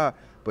scared to die,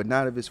 but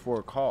not if it's for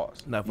a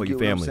cause. Not for your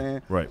family. What I'm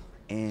saying? Right.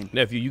 And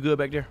nephew, you good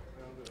back there?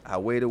 I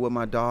waited with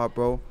my dog,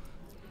 bro.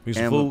 You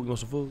some food? You want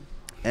some food?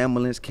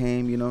 Ambulance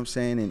came, you know what I'm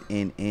saying,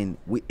 and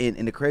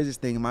the craziest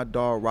thing, my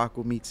dog rock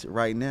with me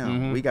right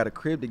now. We got a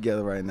crib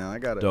together right now. I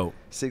got a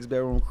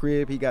 6-bedroom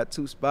crib. He got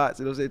 2 spots.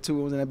 It'll say 2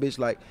 rooms in that bitch.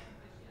 Like,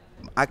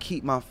 I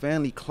keep my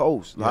family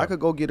close. Like, I could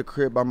go get a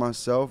crib by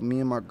myself, me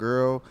and my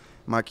girl,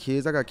 my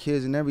kids. I got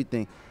kids and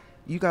everything.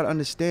 You gotta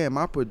understand,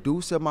 my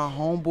producer, my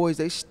homeboys,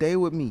 they stay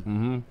with me.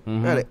 I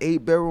got an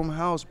 8-bedroom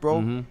house,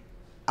 bro.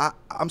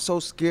 I'm so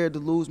scared to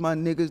lose my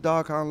niggas,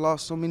 dog. I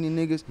lost so many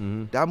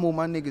niggas. That I moved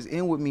my niggas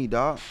in with me,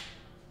 dog.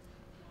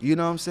 You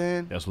know what I'm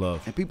saying? That's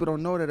love. And people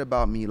don't know that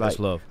about me. Like, that's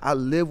love. I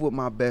live with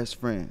my best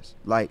friends.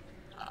 Like,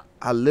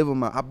 I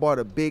bought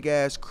a big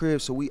ass crib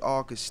so we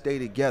all could stay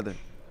together.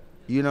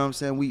 You know what I'm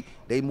saying?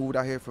 They moved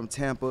out here from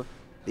Tampa.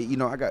 You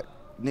know, I got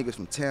niggas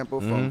from Tampa,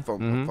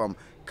 from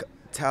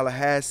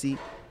Tallahassee,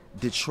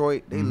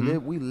 Detroit.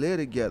 We live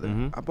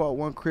together. I bought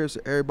one crib so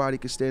everybody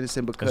could stay in the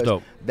same,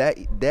 because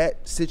that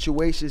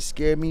situation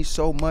scared me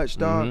so much,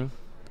 dog.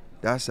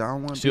 That's I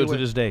don't want to. Still to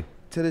this day.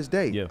 To this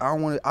day. Yeah. I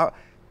don't want to.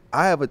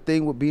 I have a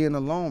thing with being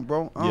alone,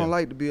 bro. I don't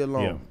like to be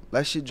alone. Yeah.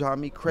 That shit drive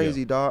me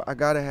crazy, dog. I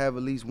gotta have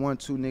at least 1,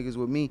 2 niggas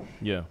with me.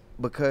 Yeah.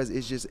 Because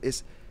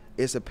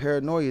it's a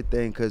paranoia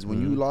thing. Because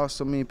when you lost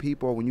so many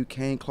people, or when you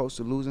came close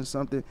to losing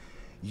something,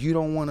 you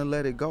don't want to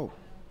let it go.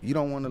 You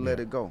don't want to let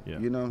it go. Yeah.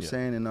 You know what I'm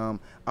saying? And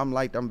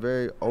I'm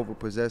very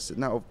overpossessive,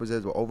 not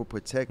overpossessive, but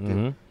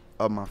overprotective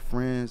of my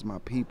friends, my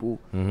people.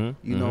 You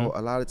know,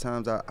 a lot of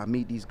times I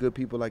meet these good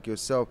people like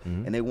yourself,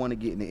 and they want to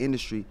get in the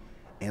industry,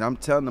 and I'm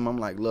telling them, I'm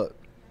like, look,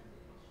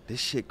 this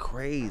shit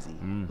crazy.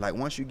 Like,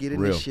 once you get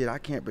in this shit, I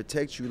can't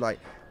protect you. Like,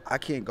 I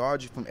can't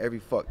guard you from every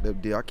fucked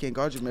up deal. I can't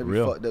guard you from every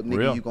fucked up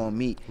nigga you gonna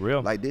meet.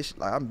 Like this,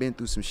 like, I've been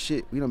through some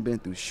shit. We done been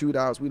through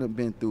shootouts. We done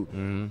been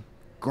through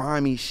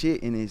grimy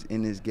shit in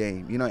this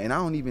game. You know, and I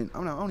don't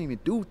even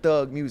do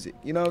thug music.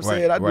 You know what I'm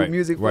saying? I do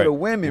music for the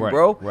women,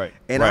 bro.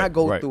 And I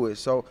go through it.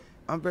 So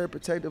I'm very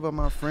protective of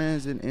my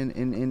friends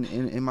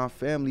and my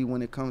family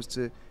when it comes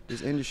to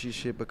this industry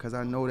shit, because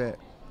I know that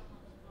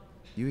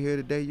you here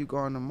today, you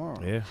gone tomorrow.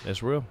 Yeah,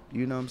 that's real.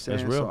 You know what I'm saying?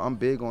 That's real. So I'm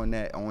big on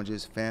that, on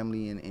just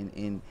family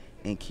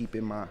and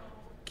keeping my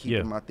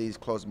things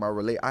close.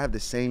 I have the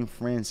same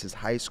friends since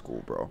high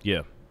school, bro.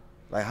 Yeah.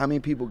 Like, how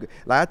many people?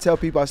 Like, I tell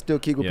people I still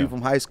kick with people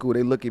from high school.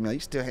 They look at me like, you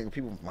still hang with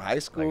people from high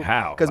school? Like,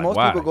 how? Because most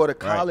people go to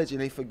college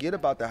and they forget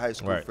about their high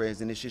school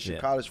friends, and it's just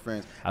your college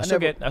friends. I still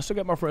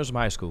get my friends from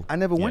high school. I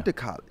never went to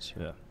college.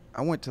 Yeah.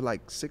 I went to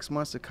like 6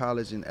 months of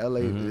college in LA,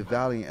 the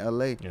Valley in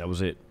LA. Yeah, that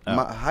was it.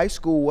 My high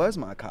school was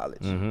my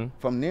college.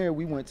 From there,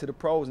 we went to the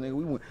pros,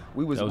 nigga.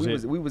 We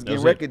was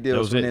getting record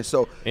deals from there.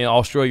 So in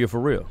Australia for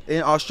real.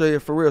 In Australia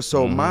for real.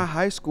 So my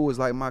high school is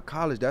like my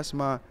college. That's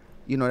my,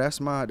 you know, that's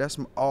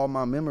all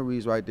my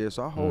memories right there.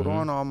 So I hold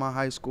on to all my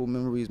high school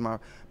memories, my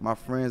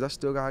friends. I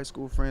still got high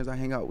school friends I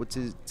hang out with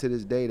to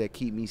this day that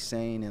keep me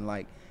sane, and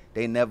like,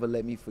 they never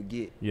let me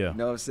forget. Yeah. You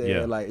know what I'm saying?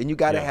 Yeah. Like, and you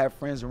gotta have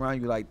friends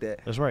around you like that.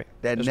 That's right.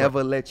 That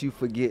never let you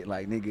forget.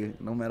 Like, nigga,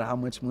 no matter how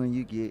much money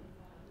you get,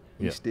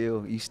 you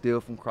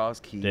still from Cross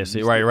Keys. That's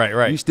it.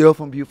 Right. You still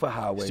from Buford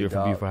Highway. Still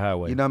from Buford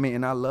Highway. You know what I mean?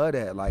 And I love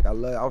that. Like, I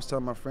was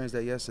telling my friends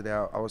that yesterday.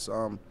 I was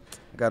I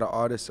got an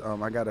artist.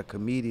 I got a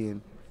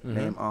comedian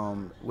named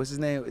what's his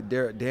name?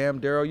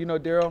 Daryl. You know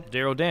Daryl?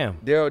 Daryl Dam.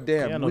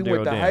 Yeah, we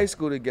went to high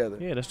school together.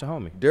 Yeah, that's the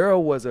homie.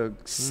 Daryl was a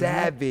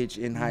savage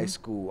in high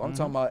school. I'm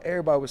talking about,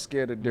 everybody was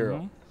scared of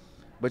Daryl.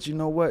 But you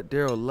know what?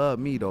 Daryl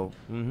loved me though.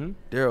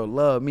 Daryl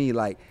loved me,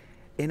 like,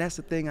 and that's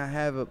the thing I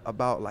have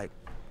about, like,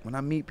 when I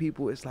meet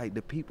people, it's like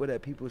the people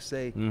that people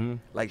say,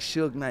 like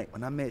Suge Knight.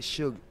 When I met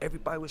Suge,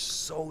 everybody was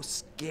so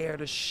scared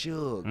of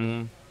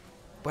Suge.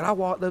 But I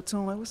walked up to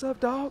him like, "What's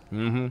up, dog?"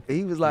 And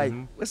he was like,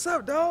 "What's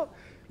up, dog?"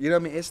 You know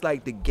what I mean? It's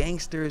like the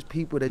gangsters,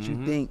 people that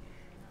you think,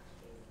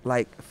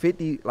 like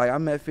 50, like I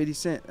met 50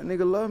 Cent, a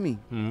nigga love me.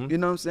 You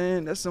know what I'm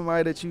saying? That's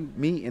somebody that you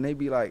meet and they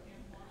be like,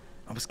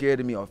 I'm scared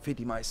of me, or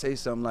 50 might say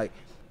something like,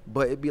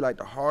 but it'd be like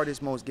the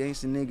hardest, most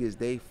gangster niggas,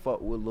 they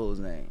fuck with Lil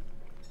Zane.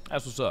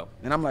 That's what's up.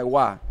 And I'm like,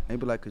 why? They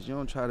be like, cause you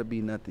don't try to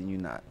be nothing you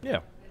not. Yeah.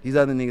 These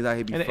other niggas out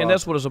here be and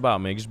that's what it's about,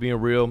 man. Just being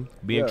real,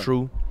 being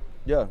true.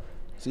 Yeah.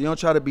 So you don't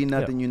try to be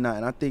nothing you not.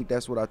 And I think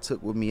that's what I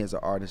took with me as an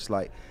artist.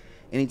 Like,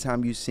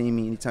 anytime you see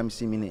me in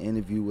the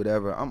interview,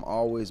 whatever, I'm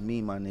always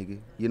me, my nigga.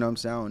 You know what I'm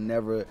saying? I don't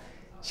never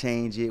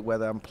change it,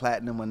 whether I'm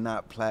platinum or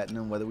not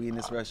platinum, whether we in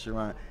this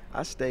restaurant.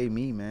 I stay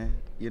me, man.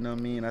 You know what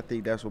I mean? I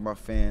think that's what my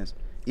fans,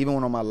 even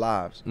when on my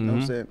lives, you know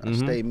what I'm saying? I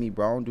stay me,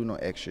 bro. I don't do no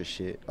extra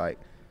shit. Like,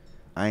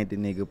 I ain't the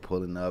nigga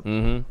pulling up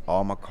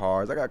all my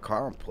cars. I got a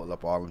car, I don't pull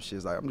up all them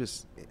shits. Like, I'm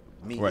just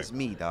me. Right. It's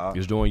me, dog.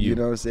 Just doing you. You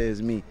know what I'm saying?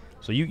 It's me.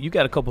 So you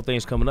got a couple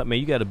things coming up, man.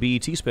 You got a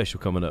BET special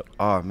coming up.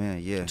 Oh,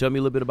 man, yeah. Tell me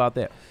a little bit about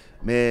that.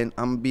 Man,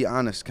 I'm gonna be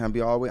honest. Can I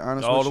be all the way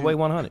honest All with the you? way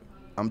 100.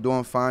 I'm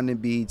doing fine in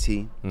BET.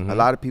 A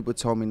lot of people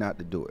told me not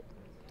to do it.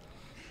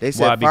 They Why?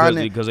 said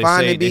Because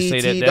they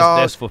say that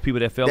that's for people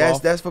that fell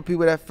off. That's for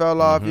people that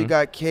fell off. You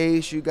got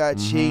Case, you got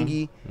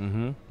Chingy.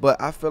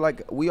 But I feel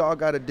like we all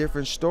got a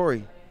different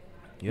story.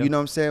 Yep. You know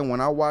what I'm saying?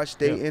 When I watch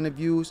their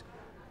interviews,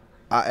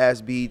 I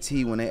asked BET,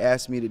 when they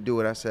asked me to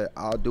do it, I said,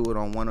 I'll do it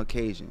on one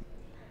occasion.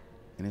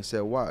 And they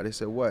said, why? They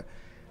said, what?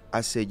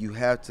 I said, you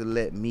have to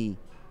let me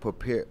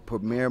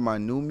premiere my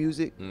new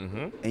music,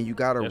 and you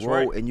gotta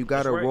roll, and you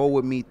gotta roll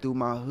with me through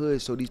my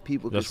hood, so these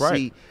people can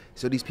see,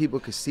 so these people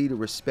can see the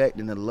respect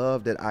and the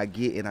love that I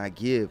get and I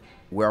give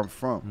where I'm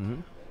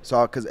from.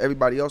 So, because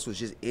everybody else was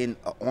just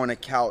on a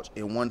couch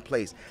in one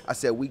place, I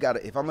said, we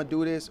gotta, if I'm gonna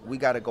do this, we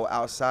gotta go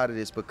outside of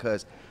this,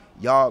 because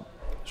y'all,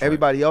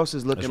 everybody else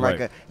is looking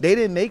like they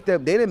didn't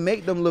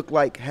make them look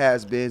like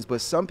has-beens, but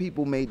some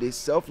people made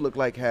themselves look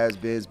like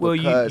has-beens. Well,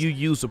 you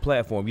used the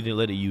platform, you didn't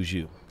let it use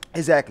you.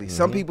 Exactly.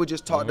 Some people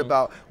just talked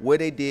about what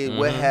they did,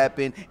 what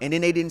happened, and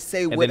then they didn't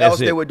say what else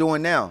they were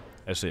doing now.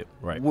 That's it,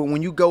 right.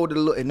 When you go to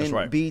look, and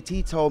then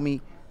BET told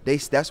me,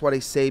 that's why they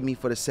saved me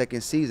for the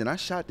second season. I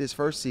shot this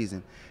first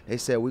season. They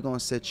said, we're going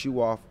to set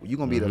you off. You're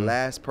going to be the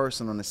last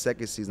person on the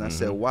second season. I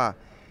said, why?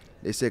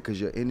 They said,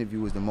 because your interview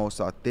was the most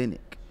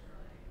authentic.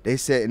 They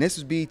said, and this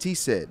was BET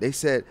said, they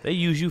said. They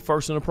use you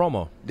first in the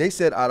promo. They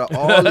said, out of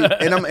all,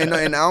 and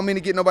I don't mean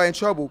to get nobody in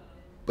trouble,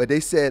 but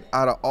they said,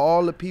 out of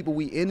all the people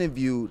we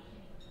interviewed,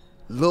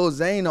 Lil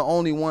Zane the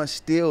only one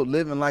still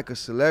living like a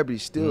celebrity,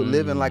 still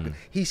living like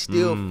he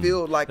still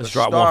feel like a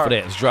star. Let's drop one for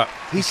that. Let's drop.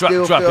 He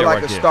still feel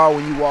like a star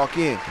when you walk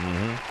in.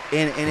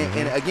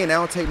 And again, I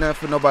don't take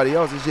nothing for nobody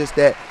else. It's just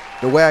that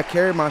the way I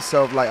carry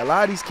myself, like a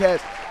lot of these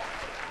cats,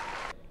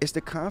 it's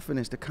the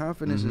confidence. The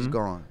confidence is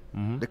gone.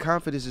 The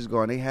confidence is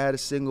gone. They had a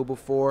single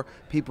before.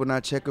 People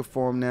not checking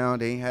for them now.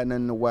 They ain't had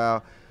nothing in a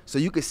while. So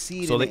you could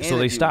see it in the interview. So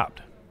they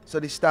stopped. So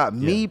they stopped.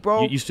 Me,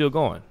 bro. You still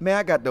going? Man,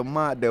 I got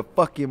the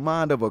fucking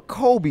mind of a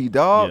Kobe,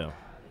 dog. Yeah.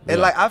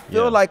 And like I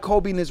feel like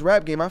Kobe in this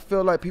rap game. I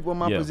feel like people in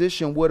my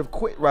position would have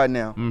quit right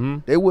now.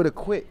 They would have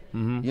quit. You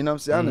know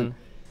what I'm saying?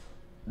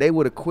 They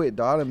would have quit,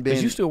 dog.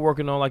 Because you still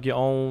working on like your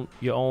own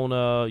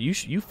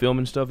you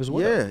filming stuff as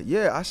well.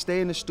 Yeah. I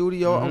stay in the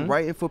studio. I'm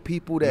writing for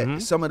people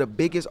that some of the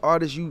biggest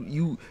artists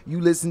you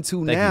listen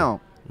to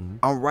now.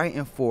 I'm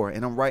writing for,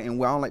 and I'm writing.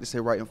 Well, I don't like to say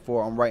writing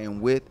for. I'm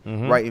writing with,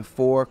 writing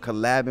for,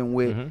 collabing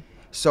with.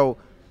 So,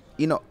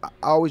 you know, I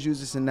always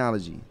use this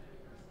analogy.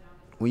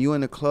 When you're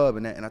in the club,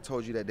 and I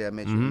told you that day I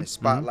met you, in the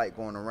spotlight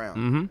going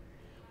around.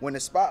 When the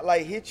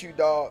spotlight hits you,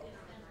 dog,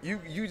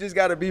 you just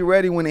got to be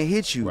ready when it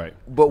hits you.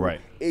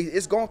 But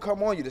it's going to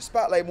come on you. The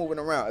spotlight moving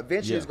around.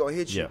 Eventually, it's going to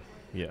hit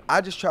you.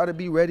 I just try to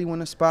be ready when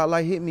the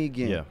spotlight hit me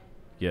again.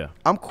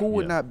 I'm cool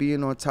with not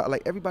being on top.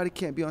 Like, everybody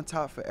can't be on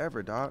top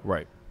forever, dog.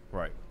 Right.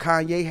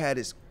 Kanye had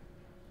his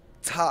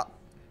top.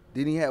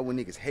 Then he had when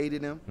niggas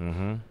hated him.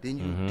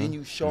 Then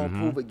you show and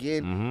prove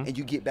again, and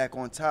you get back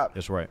on top.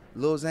 That's right.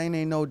 Lil Zane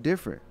ain't no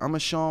different. I'ma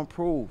show and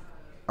prove.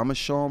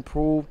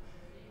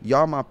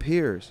 Y'all my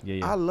peers.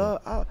 I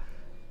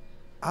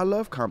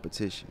love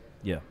competition.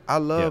 I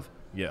love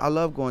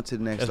going to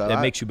the next level.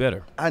 That makes you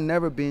better. I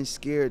never been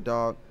scared,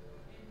 dog,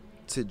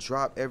 to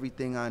drop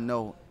everything I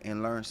know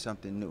and learn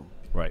something new.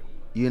 Right.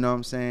 You know what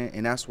I'm saying?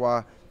 And that's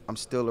why I'm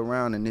still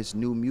around in this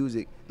new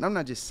music. And I'm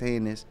not just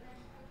saying this.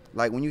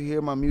 Like, when you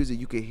hear my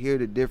music, you can hear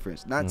the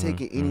difference. Not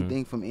taking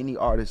anything from any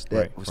artist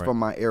that was from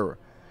my era.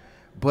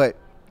 But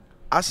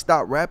I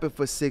stopped rapping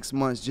for 6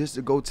 months just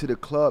to go to the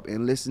club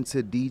and listen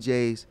to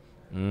DJs.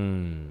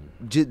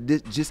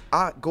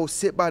 I go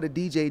sit by the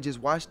DJ, just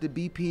watch the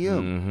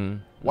BPM.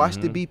 Watch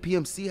the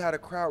BPM, see how the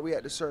crowd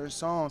react to certain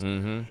songs.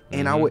 And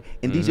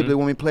DJ be like,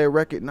 want me to play a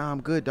record? Nah,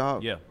 I'm good,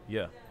 dog. You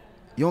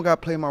don't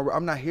got to play my,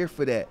 I'm not here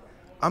for that.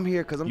 I'm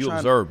here because I'm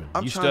trying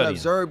to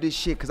observe this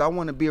shit because I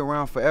want to be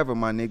around forever,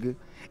 my nigga.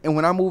 And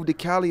when I moved to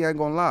Cali, I ain't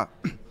gonna lie,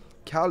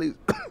 Cali,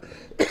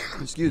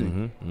 excuse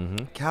me,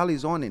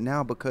 Cali's on it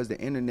now because the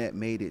internet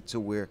made it to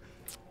where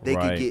they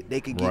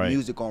could get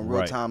music on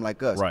real time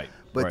like us.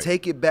 But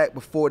take it back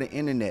before the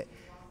internet.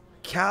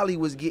 Cali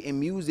was getting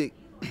music.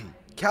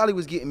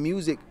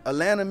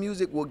 Atlanta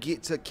music will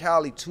get to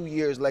Cali 2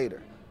 years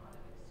later.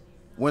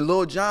 When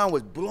Lil Jon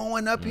was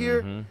blowing up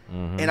here,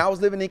 and I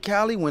was living in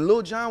Cali, when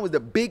Lil Jon was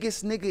the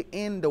biggest nigga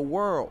in the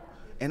world,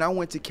 and I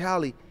went to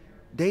Cali,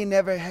 they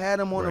never had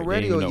him on the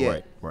radio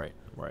yet. Right.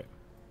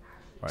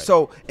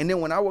 So, and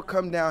then when I would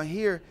come down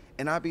here,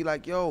 and I'd be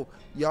like, yo,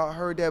 y'all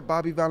heard that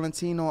Bobby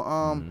Valentino,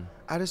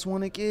 I just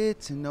want to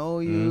get to know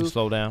you.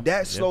 Slow Down.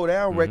 That Slow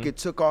Down record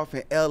took off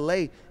in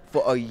L.A.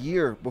 for a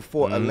year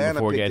before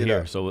Atlanta picked it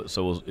up. So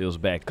it was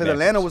back. Because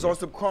Atlanta was on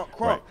some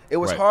crunk. It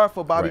was hard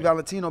for Bobby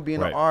Valentino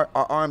being an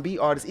R&B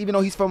artist, even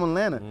though he's from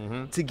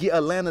Atlanta, to get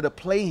Atlanta to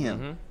play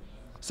him.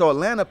 So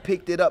Atlanta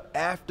picked it up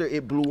after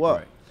it blew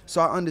up.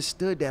 So I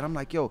understood that. I'm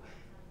like, yo,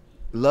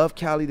 love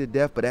Cali to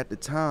death, but at the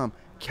time,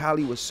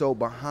 Cali was so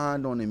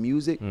behind on the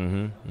music,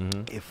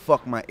 it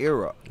fucked my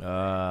era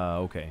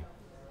up.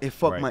 It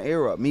fucked my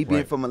era up. Me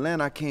being from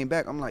Atlanta, I came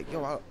back. I'm like,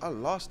 yo, I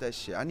lost that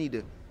shit. I need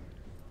to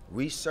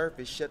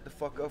resurface, shut the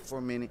fuck up for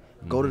a minute,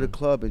 go to the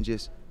club and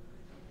just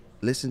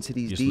listen to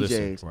these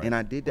DJs. Right. And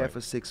I did that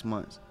for 6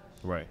 months.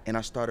 Right. And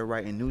I started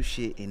writing new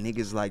shit, and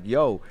niggas like,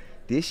 yo,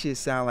 this shit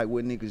sound like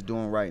what niggas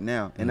doing right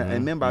now. And, and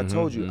remember, I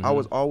told you, I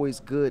was always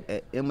good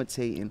at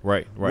imitating.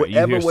 Right.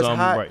 Whatever was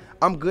hot,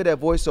 I'm good at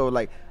voiceover.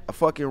 Like,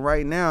 fucking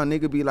right now,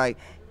 nigga be like,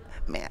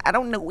 man, I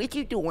don't know what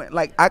you doing.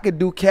 Like, I could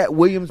do Cat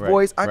Williams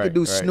voice. I could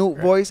do Snoop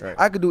voice.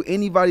 I could do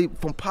anybody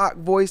from Pac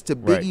voice to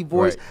Biggie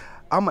voice.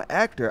 I'm an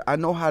actor. I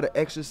know how to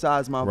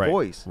exercise my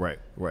voice. Right.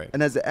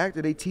 And as an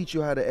actor, they teach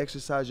you how to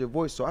exercise your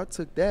voice. So I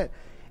took that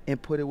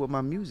and put it with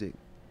my music.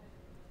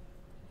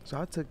 You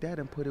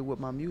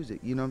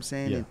know what I'm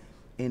saying? Yeah.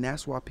 And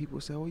that's why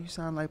people say, oh, you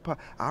sound like Pac.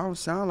 I don't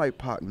sound like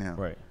Pac now.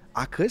 Right.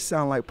 I could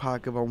sound like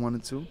Pac if I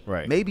wanted to.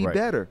 Right. Maybe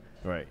better.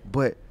 Right.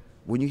 But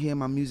when you hear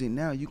my music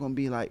now, you're going to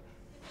be like,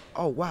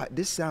 oh, wow,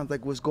 this sounds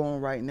like what's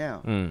going right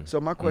now. So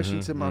my question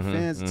to my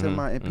fans, to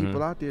my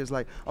people out there is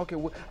like, okay,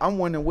 well, I'm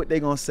wondering what they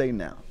going to say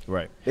now.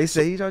 Right. They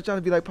say, he's trying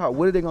to be like Pac.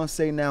 What are they going to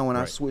say now when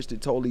I switched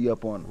it totally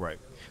up on them? Right.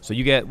 So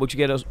you got, what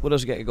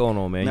else you got going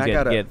on, man? You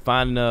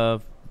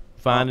got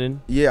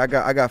Finding. Yeah,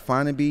 I got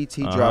Finding BET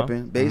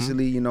dropping.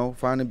 Basically, you know,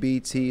 Finding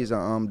BET is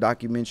a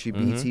documentary.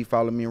 BET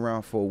followed me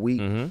around for a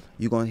week.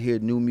 You're going to hear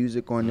new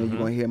music on there. You're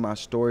going to hear my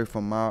story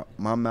from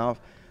my mouth.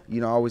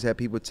 You know, I always had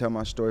people tell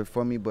my story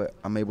for me, but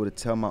I'm able to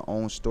tell my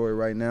own story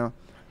right now.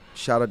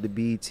 Shout out to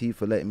BET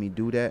for letting me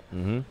do that.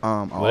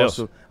 I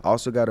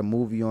also got a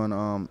movie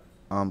on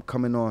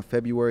coming on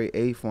February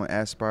 8th on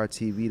Aspire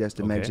TV. That's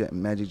the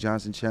Magic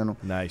Johnson channel.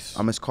 Nice.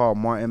 It's called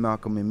Martin,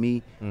 Malcolm, and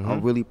Me.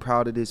 I'm really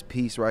proud of this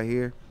piece right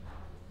here.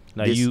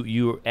 Now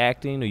you're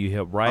acting, or you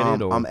help write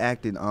it? Or? I'm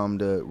acting.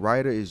 The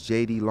writer is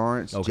J.D.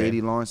 Lawrence.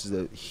 J.D. Lawrence is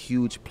a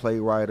huge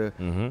playwright.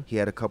 He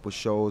had a couple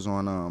shows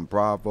on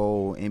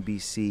Bravo,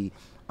 NBC.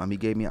 He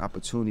gave me an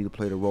opportunity to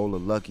play the role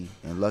of Lucky,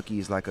 and Lucky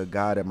is like a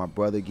guy that my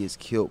brother gets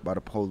killed by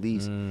the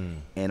police,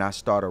 and I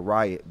start a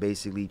riot,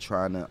 basically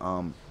trying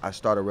to I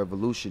start a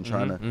revolution,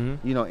 trying to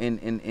you know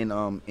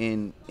in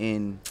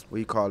what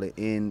you call it,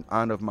 in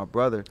honor of my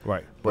brother.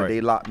 Right. But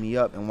they locked me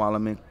up, and while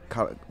I'm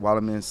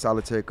in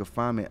solitary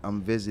confinement,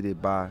 I'm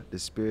visited by the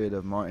spirit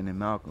of Martin and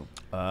Malcolm,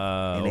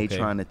 and they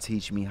trying to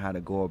teach me how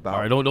to go about. All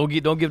right, don't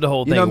give the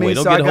whole thing away. Away.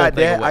 Don't get so the whole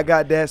thing away. I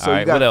got that. So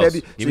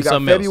you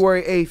got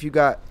February 8th. You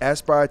got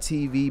Aspire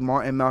TV,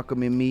 Martin,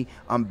 Malcolm, and Me.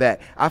 I'm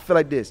back. I feel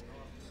like this.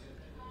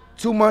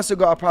 2 months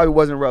ago, I probably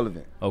wasn't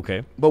relevant.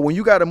 Okay. But when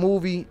you got a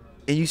movie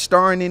and you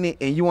starring in it,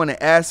 and you on the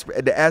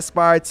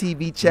Aspire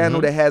TV channel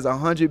that has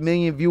 100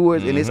 million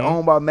viewers and it's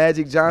owned by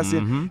Magic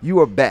Johnson, you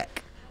are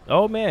back.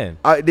 Oh man,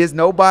 there's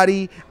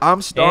nobody.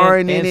 I'm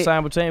starring in it. And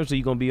simultaneously,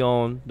 you're gonna be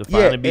on the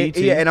Finding BET.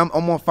 Yeah, and I'm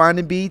on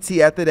Finding BET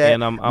after that.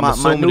 And I'm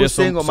assuming there's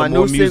some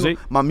more music.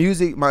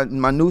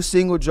 My new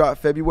single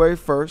dropped February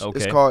 1st. Okay.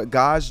 It's called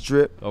God's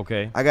Drip.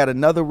 Okay. I got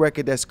another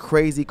record that's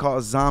crazy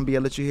called Zombie.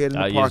 I'll let you hear it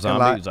in the parking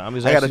lot.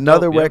 I got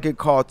another record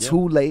called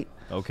Too Late.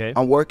 Okay.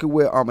 I'm working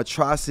with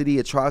Atrocity.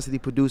 Atrocity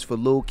produced for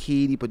Lil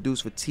Keed. He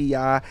produced for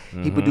T.I.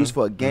 He produced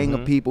for a gang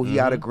of people. He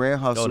out of Grand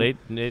Hustle. They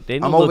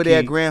I'm over there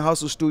at Grand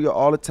Hustle Studio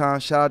all the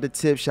time. Shout out to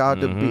Tip. Shout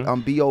out to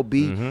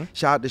B.O.B.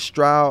 Shout out to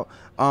Stroud.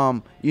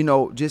 You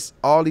know, just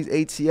all these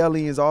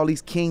ATLians, all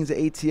these kings of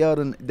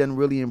ATL done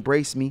really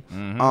embrace me.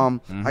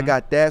 I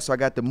got that. So I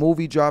got the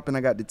movie dropping.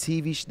 I got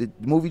the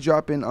movie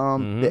dropping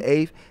the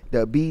 8th.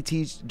 The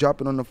BET's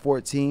dropping on the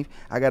 14th.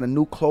 I got a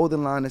new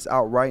clothing line that's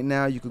out right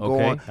now. You could go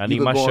on. I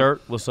need my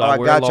shirt. What's up? I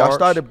got you. I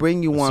started to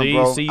bring you one,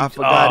 bro. I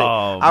forgot it.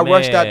 I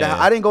rushed out.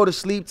 I didn't go to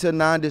sleep till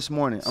 9 this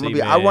morning.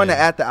 I run the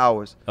after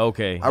hours.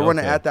 Okay. I run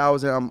the after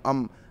hours, and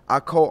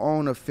I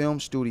co-own a film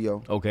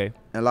studio. Okay.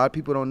 And a lot of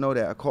people don't know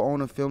that. I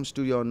co-own a film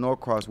studio in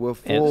Norcross. We're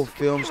full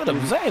film studio.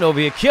 Lil Zane over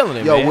here killing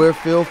it, man. We're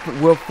full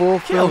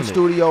film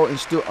studio and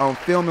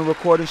film and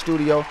recording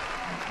studio.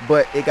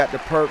 But it got the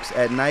perks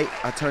at night.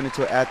 I turned it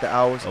to an after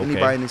hours. Okay.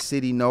 Anybody in the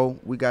city know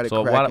we got it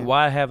cracking. So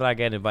why haven't I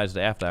got invited to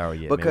the after hour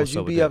yet? Because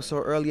you be up so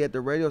early at the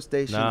radio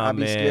station. I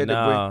be scared to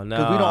bring.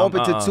 Because we don't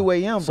open till 2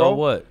 a.m., bro. So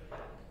what?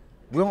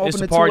 We don't open at 2 a.m.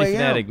 It's a party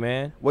fanatic,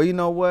 man. Well, you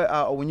know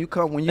what? When you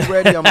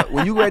ready,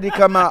 when you ready to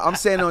come out, I'm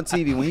saying on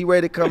TV. When he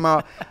ready to come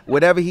out,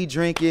 whatever he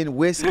drinking,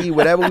 whiskey,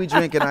 whatever we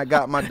drinking, I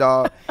got my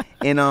dog.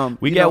 And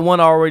we got one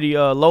already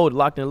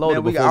locked and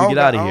loaded before we get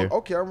out of here.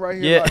 Okay, I'm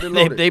right here.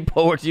 Yeah, they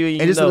poured you.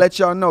 And just to let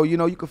y'all know, you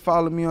can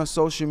follow me on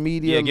social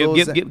media.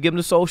 Yeah, give them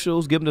the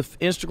socials, give them the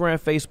Instagram,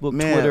 Facebook,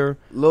 Twitter,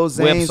 Lil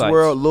Zane's websites.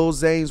 World, Lil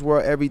Zane's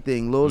World,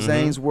 everything. Lil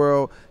Zane's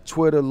World,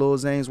 Twitter, Lil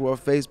Zane's World,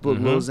 Facebook,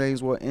 Lil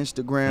Zane's World,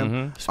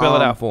 Instagram. Spell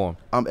it out for him.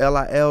 I'm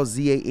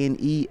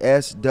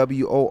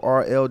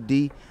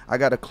LilZanesWorld. I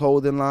got a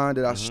clothing line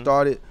that I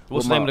started.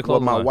 What's the name of the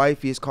clothing line? With my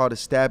wifey. It's called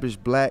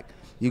Established Black.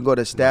 You can go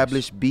to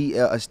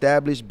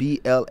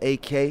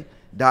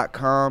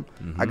establishblak.com.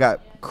 I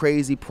got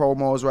crazy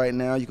promos right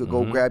now. You could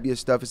go grab your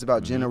stuff. It's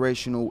about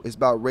generational. It's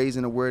about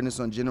raising awareness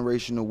on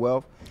generational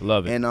wealth.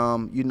 Love it.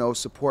 And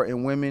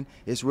supporting women.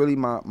 It's really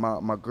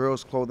my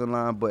girls' clothing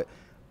line, but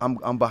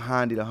I'm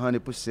behind it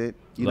 100%.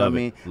 You know what I Love it,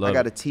 mean? love I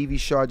got it. a TV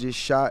show I just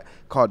shot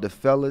called The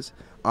Fellas.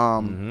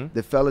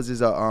 The Fellas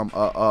is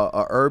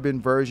a urban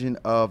version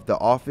of The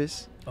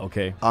Office.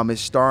 Okay.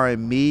 It's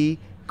starring me,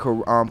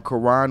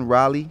 Karan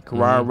Raleigh.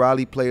 Karan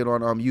Raleigh played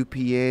on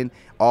UPN,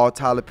 all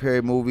Tyler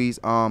Perry movies.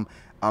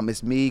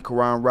 It's me,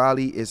 Karan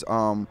Raleigh. It's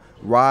Rod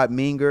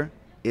Minger.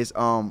 It's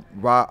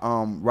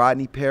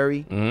Rodney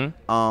Perry. I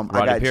got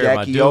Perry,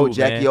 Jackie O. dude,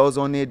 Jackie man. O's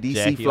on there. DC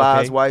Jackie, Fly's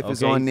okay, wife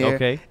is okay, on there.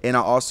 okay. And I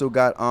also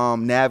got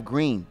Nav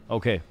Green.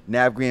 Okay.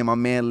 Nav Green, my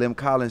man Lim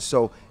Collins.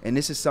 So, and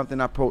this is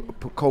something I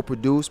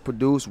co-produced,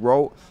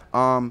 wrote.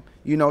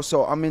 You know,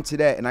 so I'm into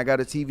that. And I got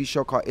a TV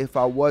show called If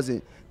I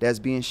Wasn't that's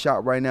being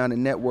shot right now in the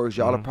networks.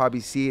 Y'all will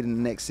probably see it in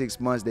the next 6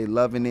 months. They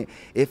loving it.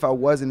 If I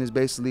Wasn't is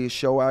basically a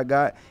show I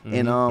got.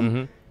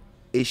 And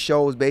it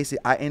shows basically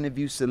I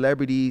interview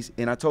celebrities,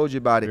 and I told you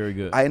about it. Very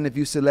good. I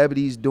interview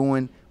celebrities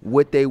doing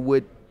what they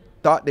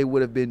thought they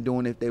would have been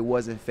doing if they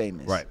wasn't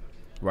famous. Right.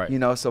 Right. You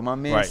know, so my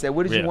man Right. said,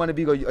 what did Yeah. you want to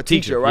be? A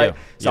teacher, right? Yeah.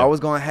 So Yeah. I was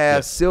going to have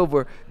Yeah.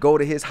 Silver go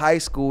to his high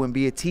school and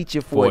be a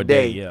teacher for a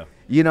day. Yeah.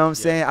 You know what I'm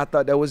saying? I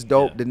thought that was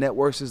dope. Yeah. The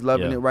networks is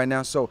loving Yeah. it right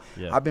now. So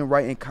Yeah. I've been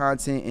writing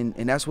content,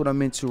 and that's what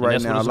I'm into And right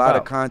that's what now. A it's lot of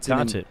about. content.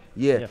 Content.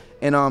 Yeah.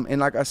 And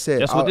like I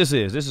said, That's what this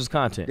is. This is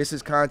content. this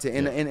is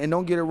content, and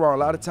don't get it wrong. A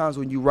lot of times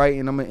when you write,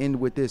 and I'm gonna end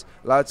with this.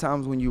 A lot of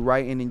times when you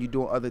writing and you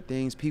doing other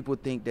things, people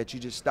think that you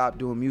just stop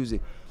doing music.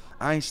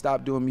 I ain't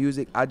stopped doing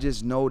music. I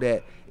just know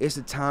that it's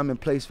a time and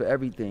place for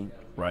everything.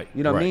 Right.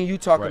 You know, right. me and you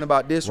talking right.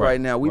 about this right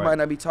now. We right. might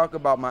not be talking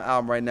about my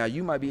album right now.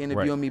 You might be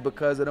interviewing me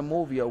because of the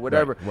movie or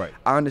whatever. Right.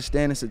 I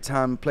understand it's a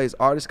time and place.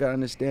 Artists gotta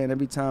understand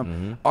every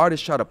time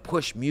artists try to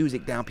push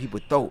music down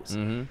people's throats.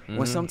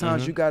 When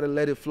sometimes you gotta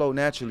let it flow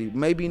naturally.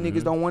 Maybe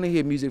niggas don't want to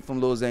hear music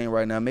from Lil Zane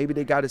right now. Maybe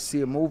they gotta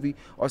see a movie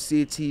or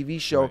see a TV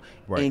show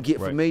Right. and get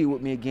Right. familiar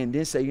with me again.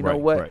 Then say, you know Right.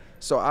 what? Right.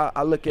 So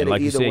I look at And it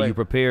like you either said, way. you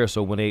prepare,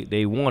 so when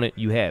they want it,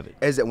 you have it.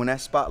 As that when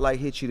that spotlight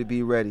hits you to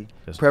be ready.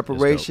 That's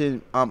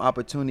Preparation,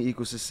 opportunity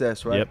equals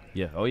success, right? Yep.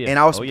 Yeah. Oh yeah. And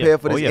I was Oh, yeah.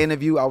 prepared for Oh, this yeah.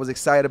 interview. I was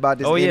excited about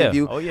this Oh, yeah.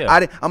 interview. Oh, yeah.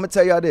 I'm gonna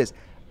tell y'all this.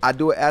 I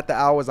do it after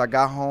hours. I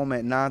got home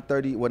at 9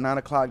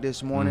 o'clock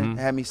this morning.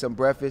 Had me some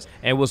breakfast.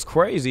 And what's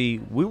crazy,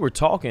 we were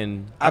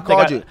talking. I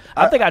called you.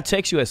 I think I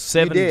text you at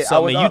 7 You did.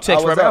 something. And you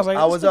text right back. I was like,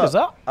 I was this nigga's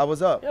up. I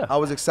was up. Yeah. I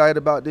was excited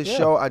about this Yeah.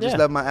 show. I just Yeah.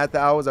 left my after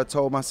hours. I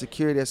told my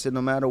security, I said,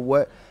 no matter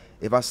what,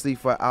 if I sleep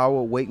for an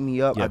hour, wake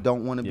me up. Yeah. I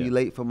don't want to be Yeah.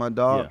 late for my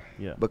dog.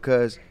 Yeah. Yeah.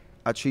 Because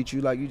I treat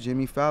you like you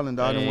Jimmy Fallon,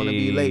 dog. I don't want to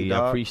be Hey, late,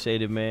 dog. I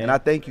appreciate it, man. And I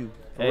thank you.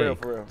 For Hey, real,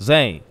 for real.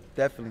 Zane.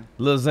 Definitely.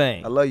 Lil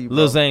Zane. I love you, bro.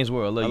 Lil Zane's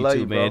World. I love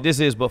you too, bro. man. This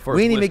is but first.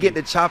 We didn't even Whiskey. get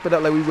to chop it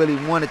up like we really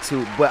wanted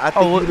to, but I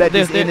think you let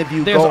this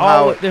interview there's go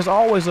how there's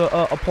always a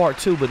part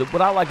two, but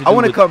what I like to do I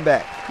want to with- come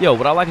back. Yo,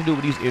 what I like to do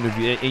with these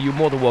interviews, and you're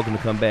more than welcome to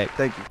come back.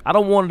 Thank you. I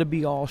don't want it to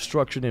be all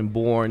structured and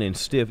boring and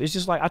stiff. It's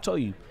just like I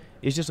told you,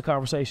 it's just a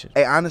conversation.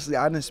 Hey, honestly,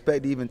 I didn't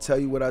expect to even tell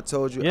you what I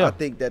told you. Yeah. I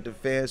think that the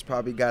fans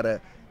probably got a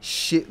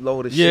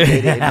shitload of Yeah. shit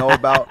they didn't know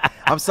about.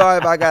 I'm sorry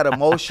if I got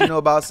emotional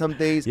about some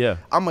things. Yeah.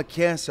 I'm a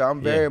Cancer.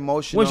 I'm very Yeah.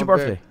 emotional. When's your I'm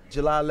very- birthday?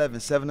 July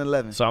 11th,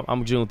 7/11. So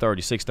I'm June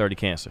 30, 6/30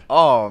 Cancer.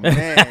 Oh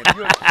man,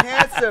 you're a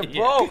Cancer,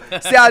 bro.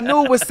 See, I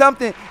knew it was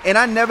something, and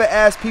I never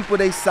ask people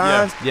they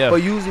signs, Yeah.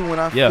 but usually when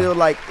I Yeah. feel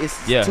like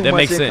it's Yeah, too that much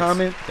makes in sense.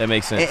 common, That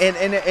makes sense.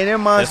 and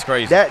in my That's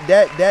crazy.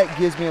 That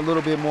gives me a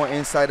little bit more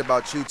insight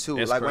about you too.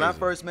 That's like when I crazy.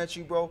 first met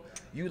you, bro,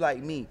 you like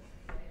me.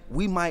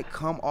 We might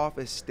come off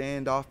as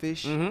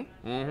standoffish.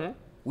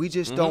 We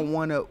just don't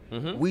want to.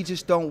 We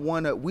just don't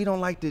want to. We don't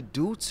like to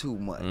do too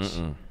much.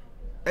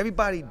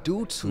 Everybody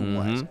do too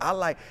much.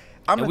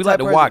 I'm And the we type like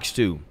to person- watch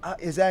too.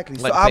 Exactly.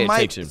 Like So to pay I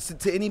might attention.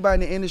 to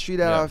anybody in the industry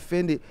that Yeah. I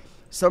offended.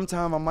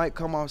 Sometime I might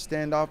come off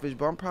standoffish,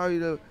 but I'm probably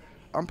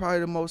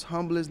the most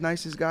humblest,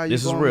 nicest guy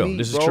This you is gonna real. meet,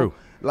 This is bro. true.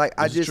 Like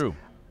This is true.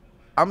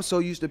 I'm so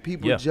used to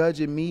people Yeah.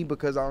 judging me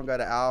because I don't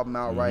got an album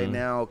out right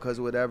now, because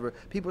whatever.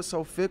 People are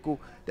so fickle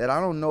that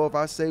I don't know if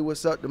I say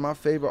what's up to my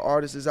favorite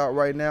artist is out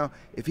right now,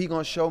 if he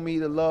gonna show me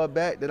the love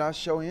back that I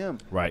show him.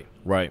 Right.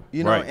 Right.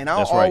 You know, right. and I don't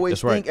That's right. always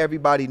That's right. think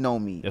everybody know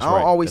me. That's I don't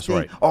right. always That's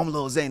think, right. oh, I'm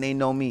Lil Zane, they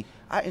know me.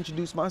 I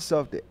introduce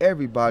myself to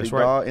everybody, That's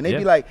right. dog. And they Yeah.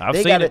 be like, I've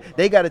they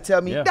seen gotta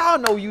tell me, Yeah. I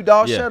don't know you,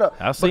 dog. Yeah. Shut up.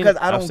 I've seen Because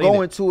it. I I've don't seen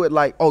go it. into it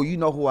like, oh, you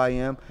know who I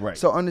am. Right.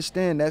 So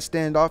understand that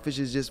standoffish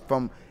is just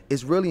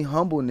it's really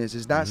humbleness.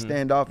 It's not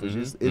standoffish.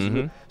 It's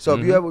so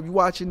if you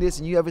watching this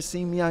and you ever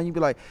see me on, you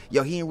be like,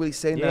 yo, he ain't really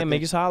say Yeah, nothing. man,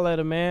 just holler at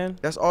him, man.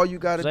 That's all you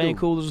gotta Zane do.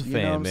 cool as a You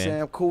fan, know what I'm man.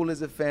 saying? I'm cool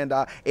as a fan,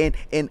 dog. And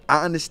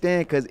I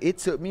understand because it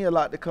took me a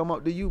lot to come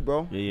up to you,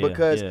 bro. Yeah,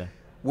 because yeah.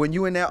 when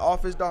you in that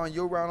office, dog, and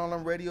you're around all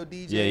them radio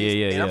DJs,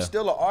 Yeah, and I'm yeah.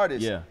 still an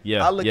artist. Yeah,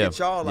 yeah, I look yeah, at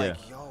y'all like,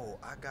 yeah. yo,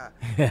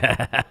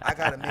 I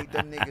gotta make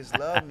them niggas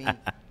love me,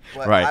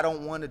 but Right. I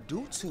don't want to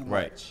do too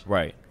much.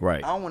 Right.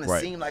 Right. I don't want to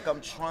right. seem like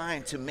I'm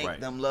trying to make Right.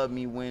 them love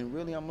me when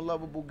really I'm a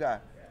lovable guy.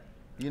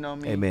 You know what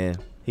I mean? Hey, man.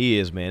 He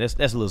is, man.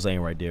 That's Lil Zane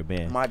right there,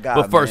 man. My God,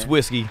 But first, man.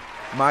 Whiskey.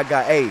 My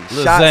guy, hey,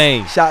 Lil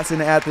Zane. shots in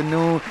the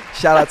afternoon.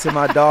 Shout out to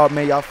my dog,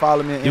 man. Y'all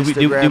follow me on Did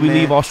Instagram, we man.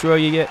 leave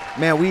Australia yet?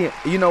 Man,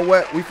 you know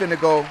what? We finna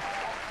go.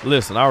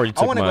 Listen, I already I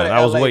took want to go mine. to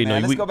I was LA, waiting man.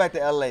 on you. Let's go back to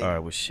LA. All right,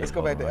 well, shit. Let's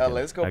go Hold back on, to I LA.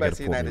 Let's go I back gotta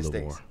to the pull me a United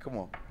little States. more. Come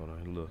on. Hold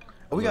on, look.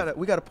 We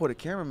gotta pour the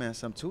cameraman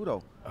some too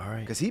though. All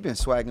right. Cause he been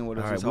swagging with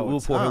us. All right, this whole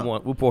we'll pour time. him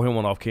one. We'll pour him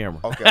one off camera.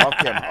 Okay, off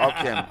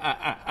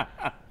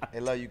camera. Hey,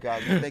 love you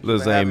guys. Thank you Lil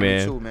for Zane, having me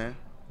man. too, man.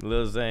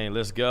 Lil Zane,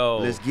 let's go.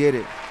 Let's get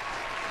it.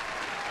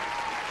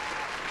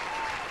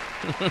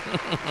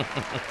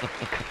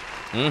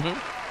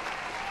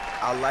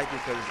 I like it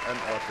because it's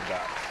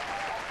unorthodox.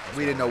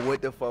 We didn't know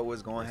what the fuck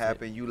was gonna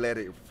happen. You let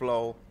it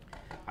flow.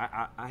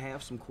 I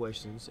have some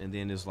questions, and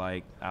then it's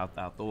like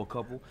I'll throw a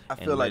couple. I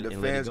feel like the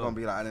fans gonna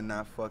be like, I did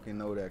not fucking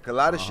know that. Cause a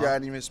lot of shit I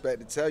didn't even expect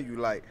to tell you.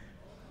 Like,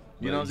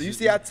 you know, you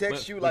see, I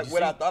text you like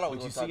what I thought I was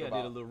gonna talk about. I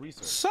did a little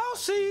research.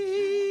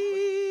 Saucy.